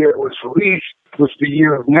because the year it was released was the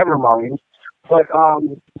year of Nevermind. But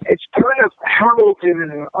it's kind of heralded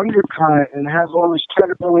in an undercurrent and has all this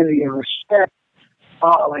credibility and respect.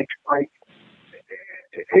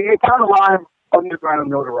 It got a lot of underground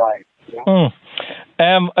notoriety. You know?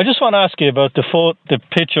 I just want to ask you about the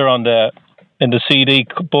picture in the CD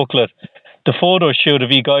booklet, the photo shoot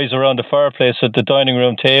of you guys around the fireplace at the dining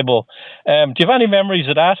room table. Do you have any memories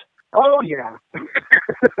of that? Oh yeah,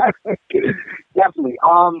 definitely.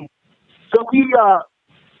 So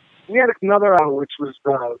we had another which was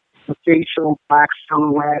the facial black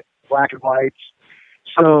silhouette, black and whites.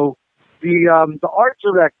 So the art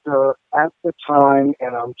director at the time,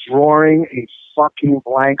 and I'm drawing a fucking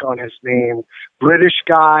blank on his name, British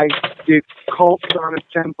guy, did Cult on a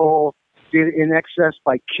Temple, did In Excess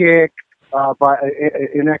by Kick, by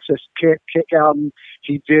In Excess Kick album.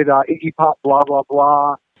 He did Iggy Pop, blah blah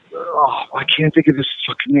blah. Oh, I can't think of his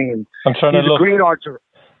fucking name. I'm trying He's to look. Great art director.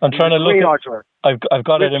 I'm trying to look. I've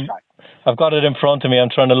got it in. I've got it in front of me. I'm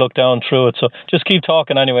trying to look down through it. So just keep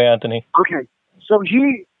talking anyway, Anthony. Okay. So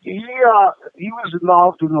he was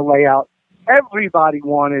involved in the layout. Everybody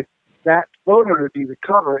wanted that photo to be the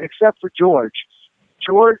cover, except for George.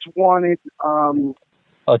 George wanted.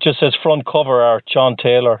 It just says front cover art, John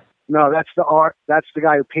Taylor. No, that's the art. That's the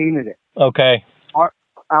guy who painted it. Okay.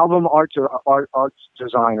 Album art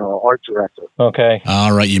designer or art director. Okay.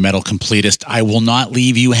 All right, you metal completist. I will not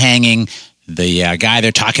leave you hanging. The guy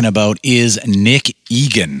they're talking about is Nick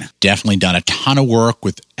Egan. Definitely done a ton of work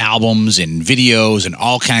with albums and videos and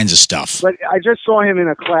all kinds of stuff. But I just saw him in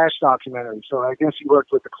a Clash documentary, so I guess he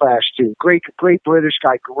worked with the Clash too. Great British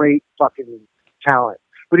guy, great fucking talent.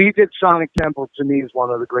 But he did Sonic Temple, to me, is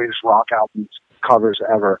one of the greatest rock albums covers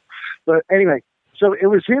ever. But anyway, so it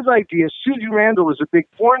was his idea. Susie Randall was a big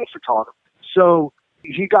porn photographer. So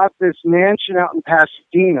he got this mansion out in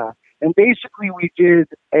Pasadena, and basically we did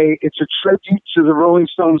it's a tribute to the Rolling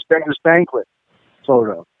Stones Beggars Banquet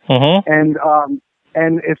photo. Mm-hmm.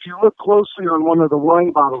 And if you look closely on one of the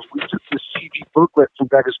wine bottles, we took the CD booklet from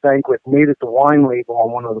Beggars Banquet and made it the wine label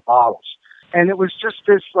on one of the bottles. And it was just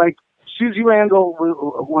this, like, Susie Randall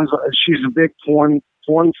she's a big porn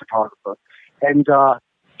photographer. And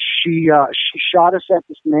she shot us at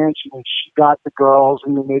this mansion, and she got the girls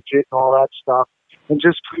and the midget and all that stuff, and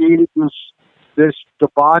just created this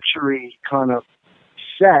debauchery kind of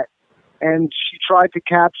set. And she tried to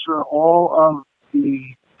capture all of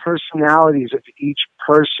the personalities of each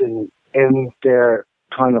person in their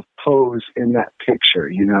kind of pose in that picture,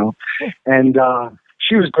 you know. And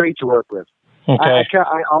she was great to work with. Okay.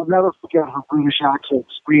 I'll never forget her British accent,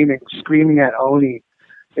 screaming at Oni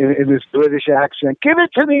in this British accent, "Give it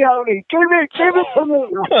to me, Oni! Give it to me!"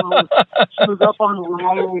 She was up on the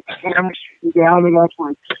ladder with the camera shooting down, and that's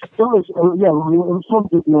like, it was some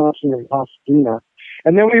big mansion in Pasadena.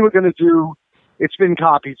 And then we were going to do, it's been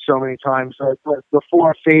copied so many times, the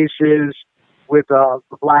four faces with the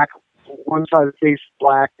black, one side of the face is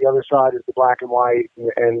black, the other side is the black and white,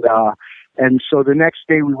 and so the next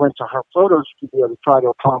day we went to her photo studio to try to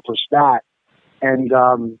accomplish that. And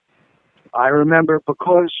I remember,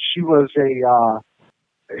 because she was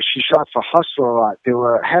she shot for Hustler a lot, there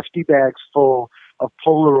were hefty bags full of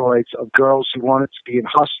Polaroids of girls who wanted to be in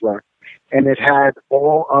Hustler, and it had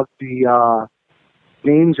all of the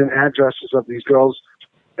names and addresses of these girls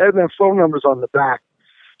and their phone numbers on the back.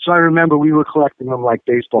 So I remember we were collecting them like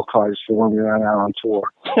baseball cards for when we went out on tour.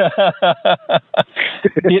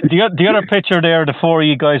 the other picture there, the four of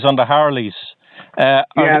you guys on the Harleys.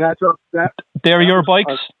 They're your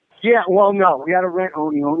bikes? Yeah, well, no, we had a rent.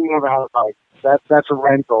 Only never had a bike. That's a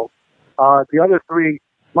rental. The other three,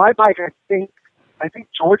 my bike, I think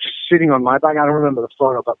George is sitting on my bike. I don't remember the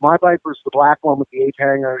photo, but my bike was the black one with the ape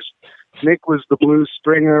hangers. Nick was the blue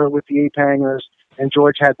Springer with the ape hangers, and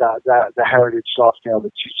George had the Heritage Softail,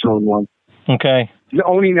 the two-tone one. Okay.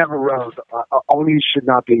 Oni never rode. Oni should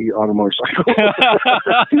not be on a motorcycle.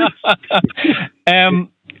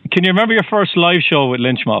 Can you remember your first live show with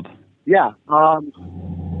Lynch Mob? Yeah.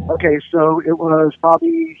 Okay, so it was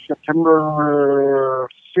probably September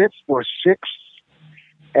 5th or 6th,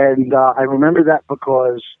 and I remember that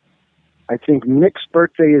because I think Nick's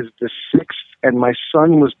birthday is the 6th, and my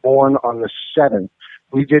son was born on the 7th.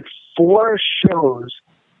 We did 4 shows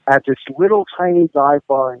at this little tiny dive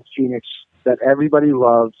bar in Phoenix that everybody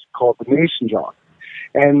loves called the Mason Jar.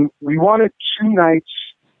 And we wanted 2 nights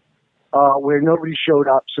where nobody showed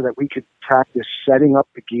up so that we could practice setting up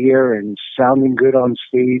the gear and sounding good on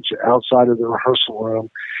stage outside of the rehearsal room.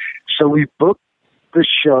 So we booked the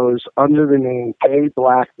shows under the name Gay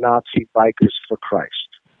Black Nazi Bikers for Christ.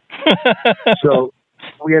 So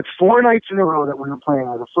we had 4 nights in a row that we were playing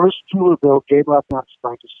on. The first 2 were built Gay Black Nazi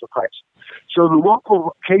Bikers for Christ. So the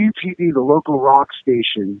local KUPD, the local rock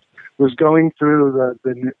station, was going through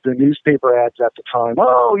the newspaper ads at the time.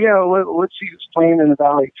 Oh, yeah, let's see who's playing in the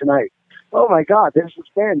Valley tonight. Oh, my God, there's this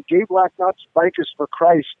band, Gay Black Nazi Bikers for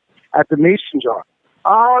Christ, at the Mason Jar.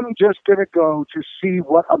 I'm just going to go to see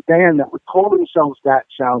what a band that would call themselves that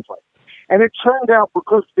sounds like. And it turned out,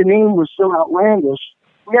 because the name was so outlandish,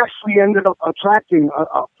 we actually ended up attracting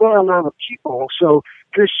a fair amount of people. So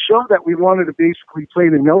this show that we wanted to basically play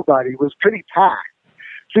to nobody was pretty packed.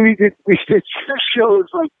 So we did 2 shows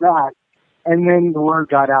like that. And then the word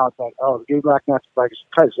got out that, the Gay Black Nazi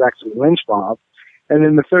Bikers is actually Lynch Mob. And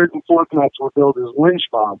then the 3rd and 4th nights were billed as Lynch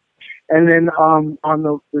Mob. And then on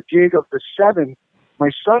the gig of the 7th, my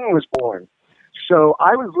son was born. So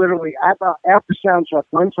I was literally after soundcheck,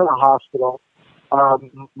 went to the hospital.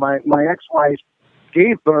 My ex-wife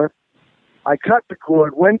gave birth. I cut the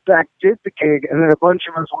cord, went back, did the gig, and then a bunch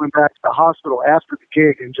of us went back to the hospital after the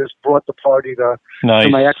gig and just brought the party to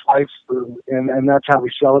my ex-wife's room, and that's how we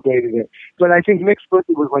celebrated it. But I think Mick's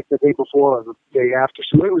birthday was like the day before or the day after,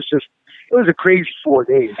 so it was a crazy 4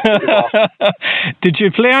 days. Awesome. Did you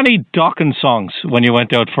play any Dokken songs when you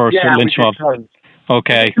went out for Lynch Mob?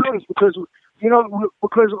 Okay. Because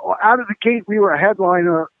out of the gate we were a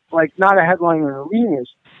headliner, like not a headliner in arenas,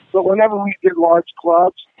 but whenever we did large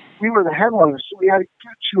clubs, we were the headliners, so we had to do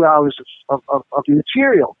 2 hours of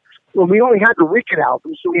material. Well, we only had the Wicked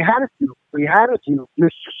album, so we had to do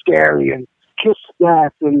Mr. Scary and Kiss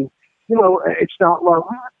Death, and It's Not Love.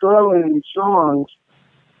 We were throwing in songs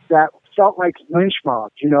that felt like Lynch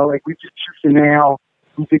Mob, like we did Tooth and Nail,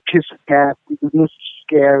 we did Kiss Death, we did Mr.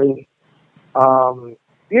 Scary.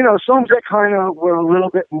 Songs that kind of were a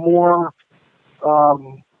little bit more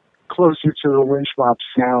closer to the Lynch Mob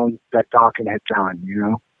sound that Dokken had done,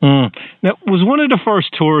 Now, was one of the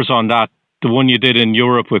first tours on that the one you did in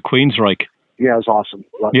Europe with Queensryche? Yeah, it was awesome.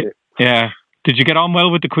 Loved it. Yeah. Did you get on well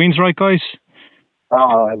with the Queensryche guys?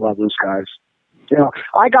 Oh, I love those guys.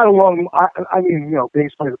 I got along,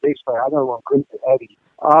 bass player to bass player, I got along great with Eddie.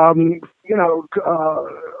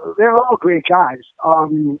 They're all great guys.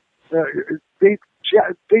 They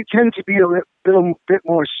tend to be a bit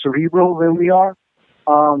more cerebral than we are.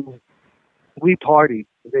 We partied.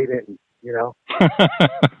 They didn't,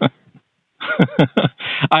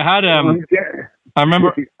 I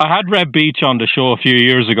remember I had Reb Beach on the show a few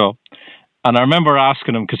years ago, and I remember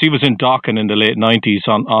asking him, because he was in Dokken in the late 90s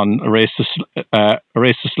on Erase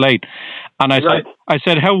the Slate, and I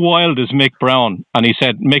said, how wild is Mick Brown? And he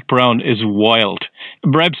said, Mick Brown is wild.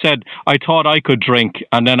 Reb said, I thought I could drink,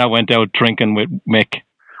 and then I went out drinking with Mick.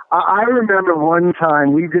 I remember one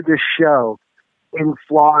time we did this show in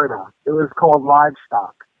Florida. It was called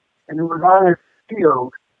Livestock, and it was on a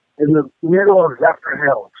field in the middle of Zephyr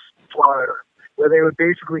Hills, Florida, where they would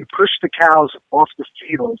basically push the cows off the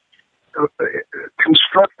field,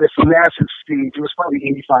 construct this massive stage. It was probably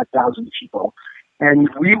 85,000 people, and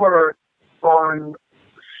we were on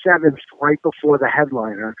 7th right before the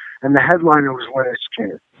headliner, and the headliner was Lynyrd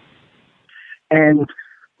Skynyrd. And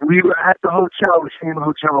we were at the hotel, the same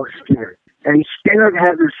hotel as Skynyrd. And Skynyrd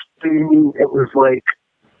had this thing, it was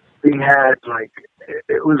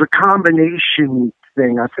a combination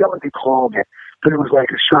thing. I forget what they called it, but it was like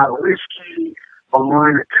a shot of whiskey, a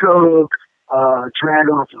line of Coke, drag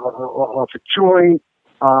off a joint,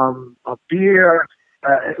 a beer.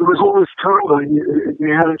 It was all this combo.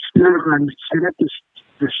 You had a Skynyrd and sit at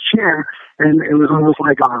this chair, and it was almost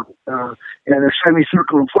like a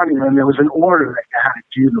semicircle in front of you, and there was an order that you had to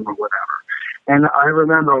do them or whatever. And I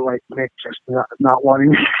remember, Mick just not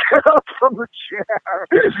wanting to get up from the chair.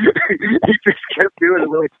 He just kept doing it.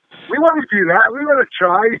 We're like, we want to do that. We want to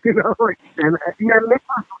try, And Mick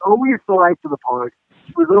was always the life of the party.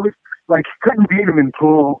 He was always, you couldn't beat him in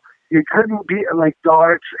pool. You couldn't beat,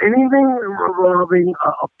 darts. Anything involving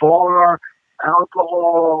a bar,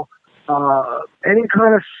 alcohol, any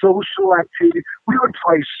kind of social activity. We would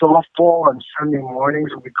play softball on Sunday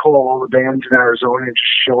mornings, and we'd call all the bands in Arizona and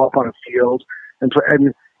just show up on a field and play.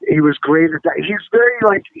 And he was great at that. He's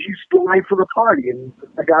very he's the life of the party, and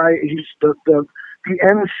the guy, he's the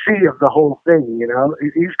MC of the whole thing.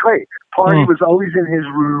 He's great. Party was always in his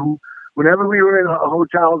room. whenever we were in a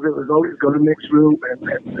hotel, there was always go to Mick's room,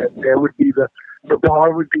 and there would be the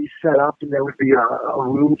bar would be set up, and there would be a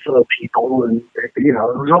room full of people, and it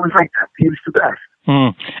was always like that. He was the best.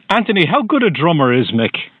 Anthony, how good a drummer is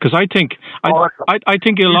Mick? Because I think awesome. I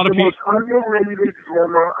think a lot of people. He's the most underrated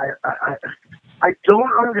drummer. I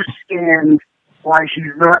don't understand why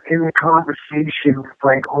he's not in the conversation with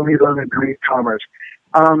like all these other great drummers.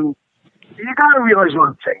 You got to realize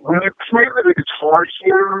one thing: when you play with a Guitar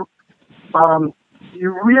Hero,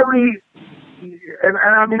 you really. And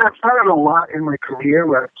I mean, I've done it a lot in my career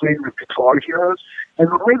where I've played with Guitar Heroes. And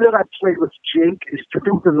the way that I played with Jake is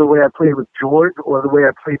different than the way I played with George or the way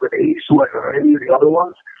I played with Ace or any of the other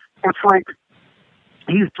ones. It's like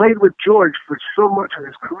he's played with George for so much of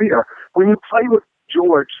his career. When you play with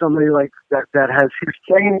George, somebody like that has his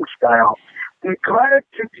playing style, they kind of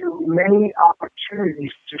give you many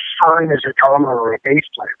opportunities to shine as a drummer or a bass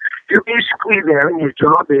player. You're basically there, and your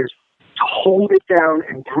job is to hold it down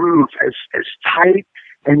and groove as tight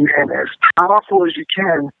and as powerful as you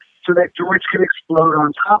can so that George can explode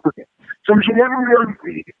on top of it. So he never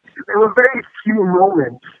really, there were very few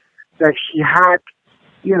moments that he had,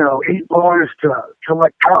 8 bars to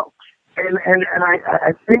let go. And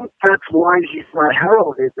I think that's why he's not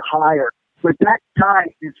heralded higher. But that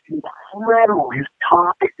guy is incredible. His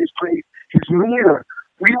talk, his play, his meter.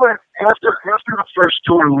 We went after the first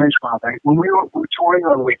tour in Lynch Mob. When we were touring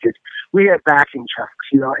on Wicked, we had backing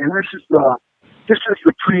tracks, and this is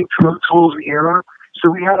the pre-Pro Tools era.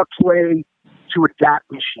 So we had to play to a DAT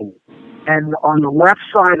machine, and on the left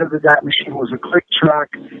side of the DAT machine was a click track,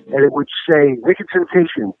 and it would say Wicked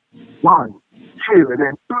Sensation 1, 2, and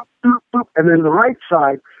then boop boop boop, and then the right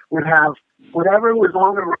side would have whatever was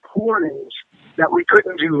on the recordings that we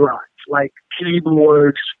couldn't do live, like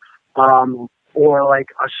keyboards. Or like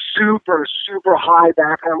a super, super high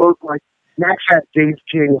background vocal. Like Max had Dave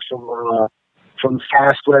King from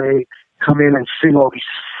Fastway come in and sing all these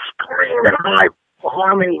screaming high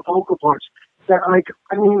harmony vocal parts. That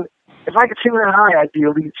if I could sing that high, I'd be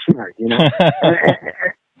a lead singer,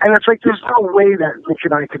 and it's like there's no way that Mick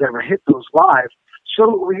and I could ever hit those live.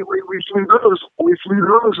 So we flew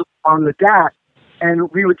those on the DAT, and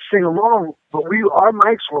we would sing along. But our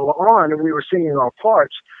mics were on, and we were singing our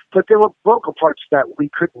parts. But there were vocal parts that we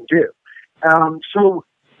couldn't do. So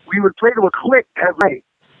we would play to a click every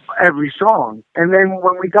song. And then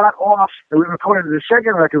when we got off and we recorded the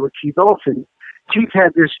second record with Keith Olsen, Keith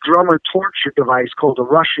had this drummer torture device called a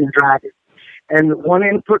Russian Dragon. And one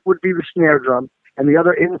input would be the snare drum, and the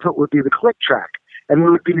other input would be the click track. And it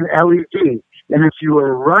would be an LED. And if you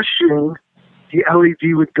were rushing, the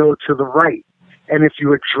LED would go to the right. And if you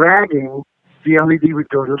were dragging, the LED would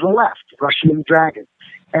go to the left, Russian Dragon.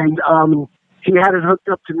 And he had it hooked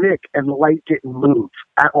up to Mick, and the light didn't move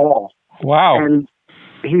at all. Wow. And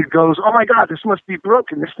he goes, oh, my God, this must be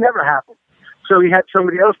broken. This never happened. So he had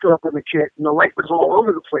somebody else go up on the kit, and the light was all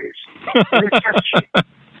over the place. And it's just,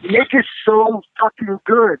 Mick is so fucking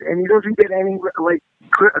good, and he doesn't get any,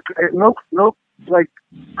 no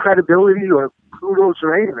credibility or kudos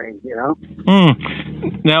or anything,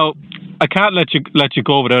 Now, I can't let you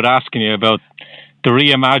go without asking you about the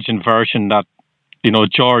reimagined version that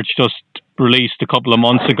George just released a couple of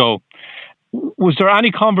months ago. Was there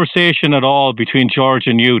any conversation at all between George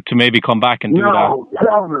and you to maybe come back and do that?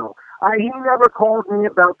 No. He never called me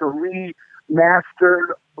about the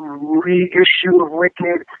remastered reissue of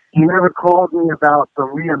Wicked. He never called me about the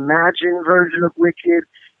reimagined version of Wicked.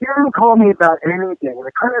 He didn't call me about anything. And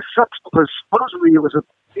it kind of sucks because supposedly it was a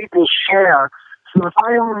people's share. So if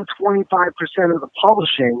I own 25% of the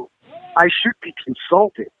publishing, I should be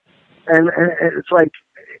consulted. And it's like,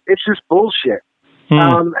 it's just bullshit.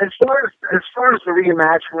 As far as the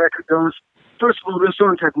reimagined record goes, first of all, those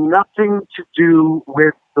songs have nothing to do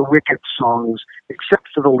with the Wicked songs except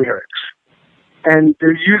for the lyrics. And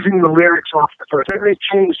they're using the lyrics off the first. And they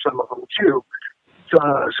changed some of them too.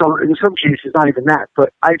 So in some cases, not even that.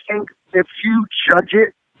 But I think if you judge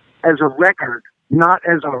it as a record, not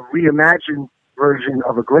as a reimagined version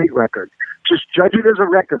of a great record, just judge it as a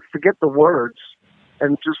record, forget the words,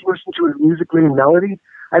 and just listen to it musically and melody,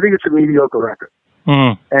 I think it's a mediocre record.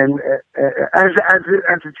 And as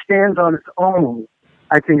it stands on its own,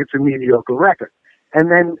 I think it's a mediocre record. And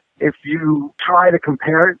then if you try to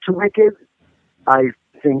compare it to Wicked, I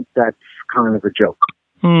think that's kind of a joke.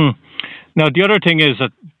 Now, the other thing is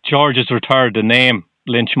that George has retired the name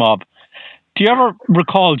Lynch Mob. Do you ever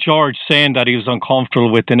recall George saying that he was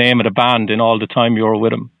uncomfortable with the name of the band in all the time you were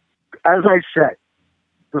with him? As I said,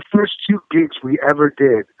 the first 2 gigs we ever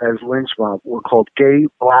did as Lynch Mob were called Gay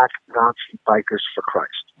Black Nazi Bikers for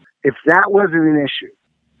Christ. If that wasn't an issue,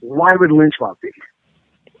 why would Lynch Mob be?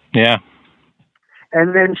 Yeah.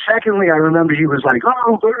 And then secondly, I remember he was like,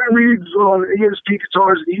 oh, Vernon Reid's on ESP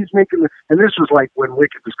guitars, and he's making and this was like when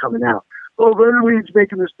Wicked was coming out. Oh, Vernon Reid's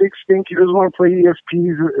making this big stink. He doesn't want to play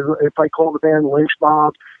ESPs if I call the band Lynch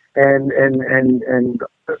Mob. And then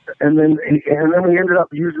we ended up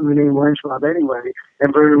using the name Lynch Mob anyway,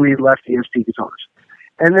 and Vernon Reid left ESP guitars.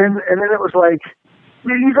 And then it was like,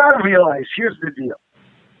 you got to realize, here's the deal.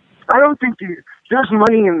 I don't think there's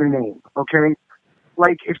money in the name, okay?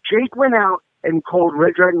 Like, if Jake went out and called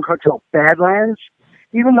Red Dragon Cartel Badlands,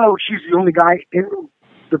 even though she's the only guy in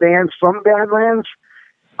the band from Badlands,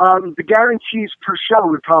 the guarantees per show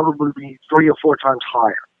would probably be 3 or 4 times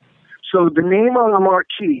higher. So the name on the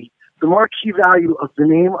marquee value of the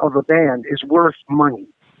name of a band is worth money.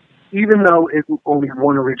 Even though it's only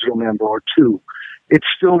one original member or 2, it's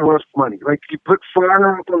still worth money. Like, you put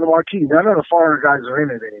Foreigner up on the marquee, none of the Foreigner guys are in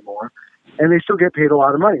it anymore, and they still get paid a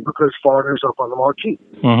lot of money because Foreigner's up on the marquee.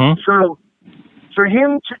 Mm-hmm. So for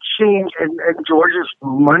him to change, and George is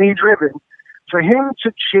money-driven, for him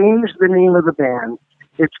to change the name of the band,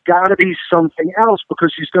 it's got to be something else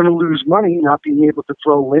because he's going to lose money not being able to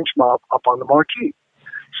throw Lynch Mob up on the marquee.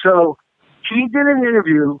 So he did an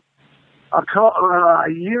interview a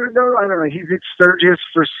year ago. I don't know. He did Sturgis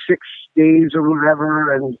for 6 days or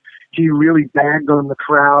whatever, and he really bagged on the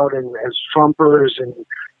crowd and as Trumpers and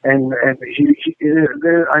I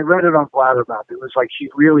read it on Blabbermouth. It was like he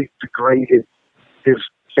really degraded his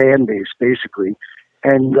fan base basically,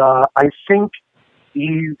 and I think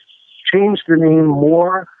he changed the name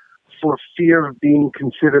more for fear of being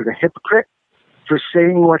considered a hypocrite for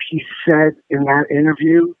saying what he said in that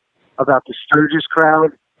interview about the Sturgis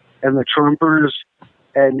crowd and the Trumpers.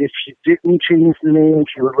 And if he didn't change the name,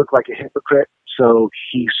 he would look like a hypocrite. So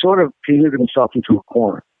he sort of painted himself into a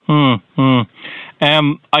corner. I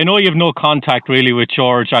know you have no contact really with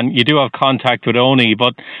George, and you do have contact with Oni,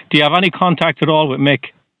 but do you have any contact at all with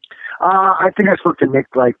Mick? I think I spoke to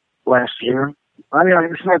Mick like last year. I mean,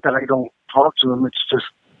 it's not that I don't talk to him. It's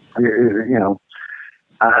just,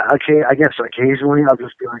 okay, I guess occasionally I'll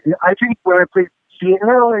just be like, I think when I played Phoenix,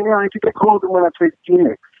 I think I called him when I played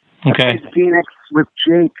Phoenix. Okay. I played Phoenix with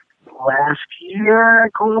Jake last year. I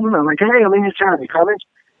called him. I'm like, hey, I'm in your town. You coming?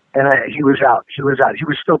 And he was out. He was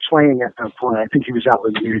still playing at that point. I think he was out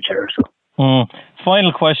with New Jersey or something.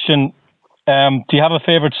 Final question. Do you have a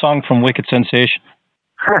favorite song from Wicked Sensation?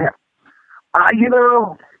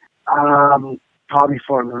 Probably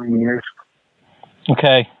 4 million years.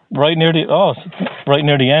 Okay. Right near the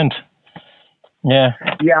end. Yeah.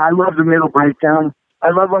 Yeah, I love the middle breakdown. I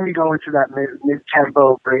love when we go into that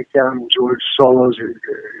mid-tempo breakdown and George solos.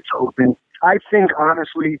 It's open. I think,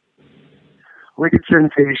 honestly, Wicked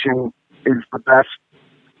Sensation is the best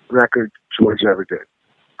record George ever did.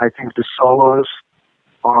 I think the solos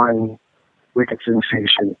on Wicked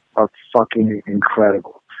Sensation are fucking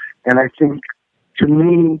incredible. And I think, to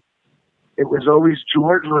me, it was always,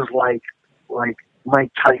 George was like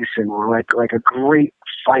Mike Tyson or like a great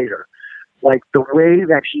fighter. Like the way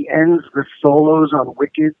that he ends the solos on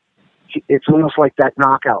Wicked, it's almost like that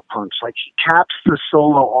knockout punch. Like he caps the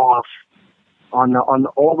solo off on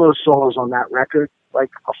all those solos on that record, like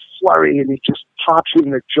a flurry, and he just pops you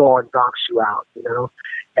in the jaw and knocks you out,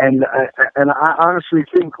 And I honestly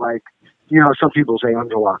think, like, some people say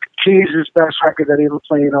Under Lock and Key is his best record that he ever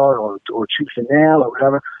played on, or Tooth and Nail, or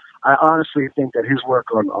whatever. I honestly think that his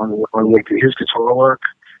work on Wicked, his guitar work,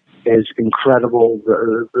 is incredible.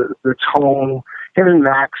 The tone, him and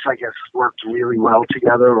Max, I guess, worked really well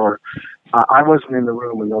together. Or I wasn't in the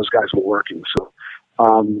room when those guys were working, so.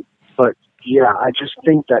 But yeah, I just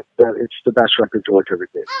think that it's the best record George ever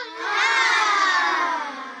did.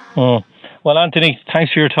 Well, Anthony,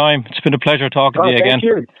 thanks for your time. It's been a pleasure talking to you again. Thank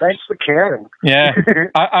you. Thanks for caring. Yeah,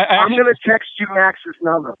 I'm going to text you Max's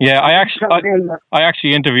number. Yeah, I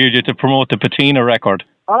actually interviewed you to promote the Patina record.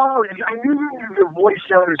 Oh, I knew your voice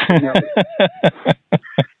sounded familiar.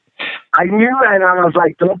 I knew, and I was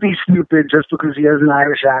like, don't be stupid just because he has an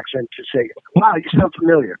Irish accent to say, wow, you sound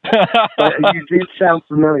familiar. But you did sound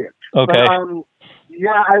familiar. Okay. But,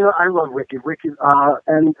 yeah, I love Wicked.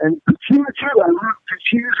 And Patina, too. I love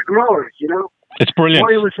Patina's a grower, It's brilliant. The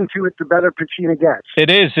more you listen to it, the better Patina gets. It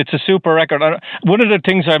is. It's a super record. One of the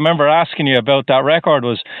things I remember asking you about that record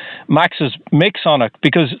was Max's mix on it,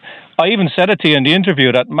 because I even said it to you in the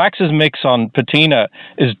interview that Max's mix on Patina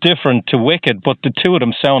is different to Wicked, but the two of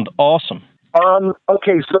them sound awesome.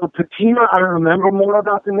 Okay, so Patina, I remember more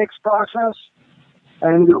about the mix process,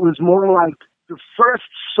 and it was more like the first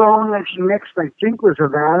song that he mixed, I think, was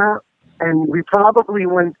Havana, and we probably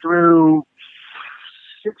went through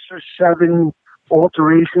 6 or 7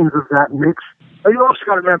 alterations of that mix. But you also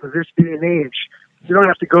got to remember, this day and age, you don't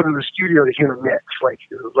have to go to the studio to hear a mix. Like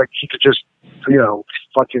he could just,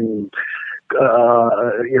 fucking,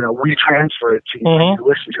 we transfer it to you and you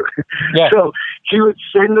listen to it. Yeah. So he would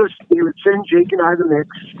send Jake and I the mix,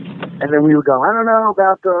 and then we would go, I don't know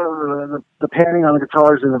about the panning on the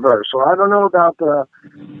guitars in the verse, or I don't know about I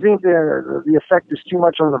think the effect is too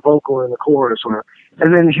much on the vocal in the chorus,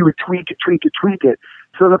 and then he would tweak it.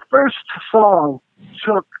 So the first song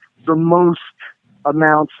took the most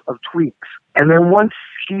amounts of tweaks. And then once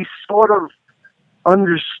he sort of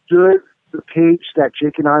understood the page that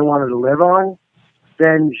Jake and I wanted to live on,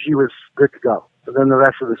 then he was good to go. And then the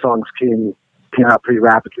rest of the songs came out pretty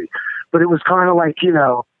rapidly. But it was kind of like, and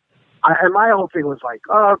my whole thing was like,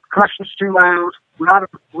 oh, Crushing's too loud. We're not a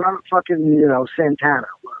fucking, Santana.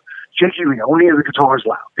 Jakey Lee, only the guitar's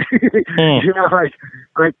loud.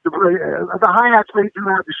 Like the hi-hat's way too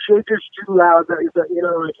loud, the shaker's too loud.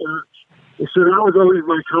 So that was always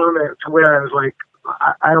my comment to where I was like,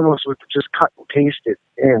 I almost would just cut and paste it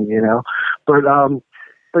in, But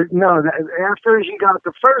no, after he got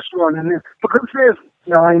the first one, because there's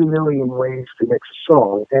 9 million ways to mix a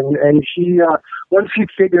song, and he once he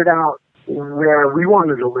figured out where we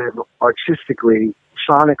wanted to live artistically,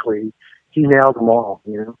 sonically, he nailed them all,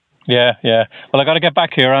 Yeah. Well, I got to get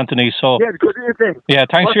back here, Anthony. So yeah, good to your thing. Yeah,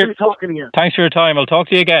 thanks for talking to you. Thanks for your time. I'll talk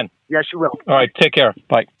to you again. Yes, you will. All right, take care.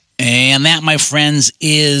 Bye. And that, my friends,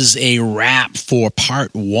 is a wrap for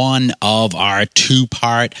part 1 of our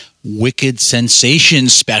 2-part Wicked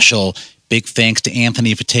Sensations special. Big thanks to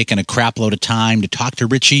Anthony for taking a crap load of time to talk to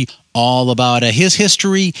Richie all about his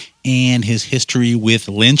history and his history with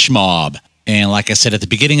Lynch Mob. And like I said at the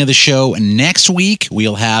beginning of the show, next week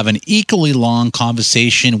we'll have an equally long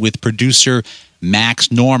conversation with producer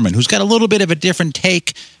Max Norman, who's got a little bit of a different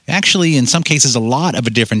take, actually in some cases a lot of a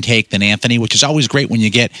different take than Anthony, which is always great when you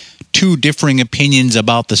get 2 differing opinions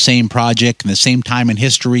about the same project and the same time in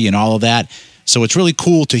history and all of that. So it's really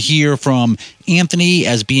cool to hear from Anthony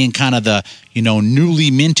as being kind of the, newly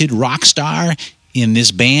minted rock star in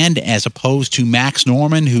this band, as opposed to Max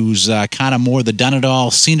Norman, who's kind of more the done-it-all,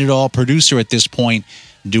 seen-it-all producer at this point,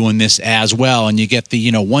 doing this as well. And you get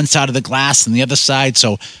the, one side of the glass and the other side.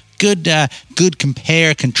 So good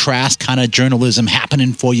compare, contrast kind of journalism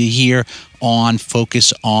happening for you here on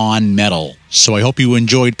Focus on Metal. So I hope you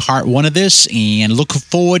enjoyed part 1 of this, and look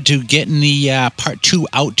forward to getting the part 2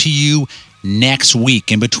 out to you next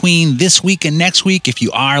week. And between this week and next week, if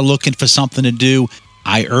you are looking for something to do,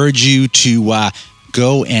 I urge you to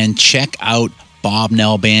go and check out Bob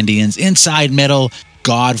Nalbandian's Inside Metal,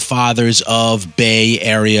 Godfathers of Bay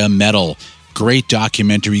Area Metal. Great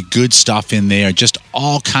documentary, good stuff in there, just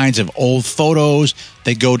all kinds of old photos.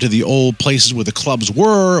 They go to the old places where the clubs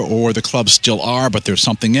were, or the clubs still are, but there's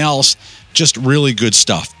something else. Just really good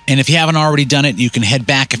stuff. And if you haven't already done it, you can head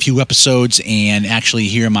back a few episodes and actually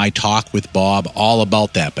hear my talk with Bob all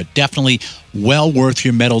about that. But definitely well worth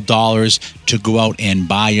your metal dollars to go out and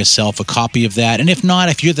buy yourself a copy of that. And if not,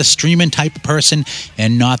 if you're the streaming type of person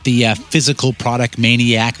and not the physical product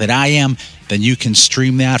maniac that I am, then you can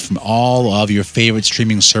stream that from all of your favorite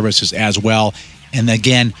streaming services as well. And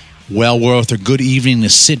again, well worth a good evening to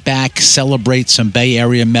sit back, celebrate some Bay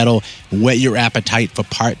Area metal, whet your appetite for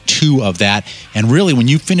part 2 of that. And really, when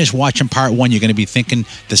you finish watching part 1, you're going to be thinking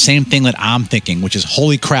the same thing that I'm thinking, which is,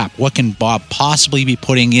 holy crap, what can Bob possibly be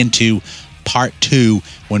putting into part 2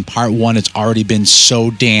 when part 1 has already been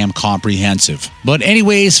so damn comprehensive? But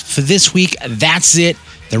anyways, for this week, that's it.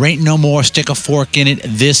 There ain't no more stick a fork in it.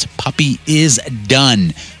 This puppy is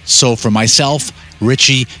done. So for myself,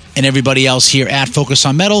 Richie, and everybody else here at Focus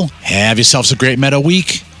on Metal, have yourselves a great metal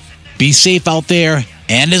week. Be safe out there.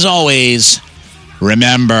 And as always,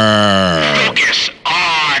 remember... Focus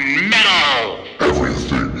on Metal!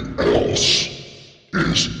 Everything else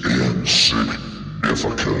is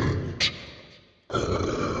insignificant.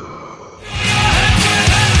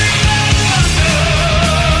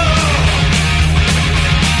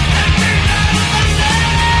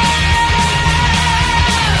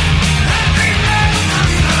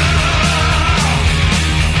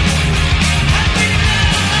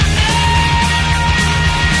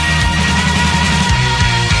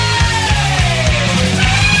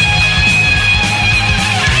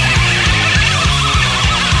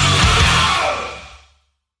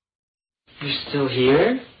 You're still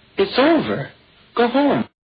here? It's over. Go home.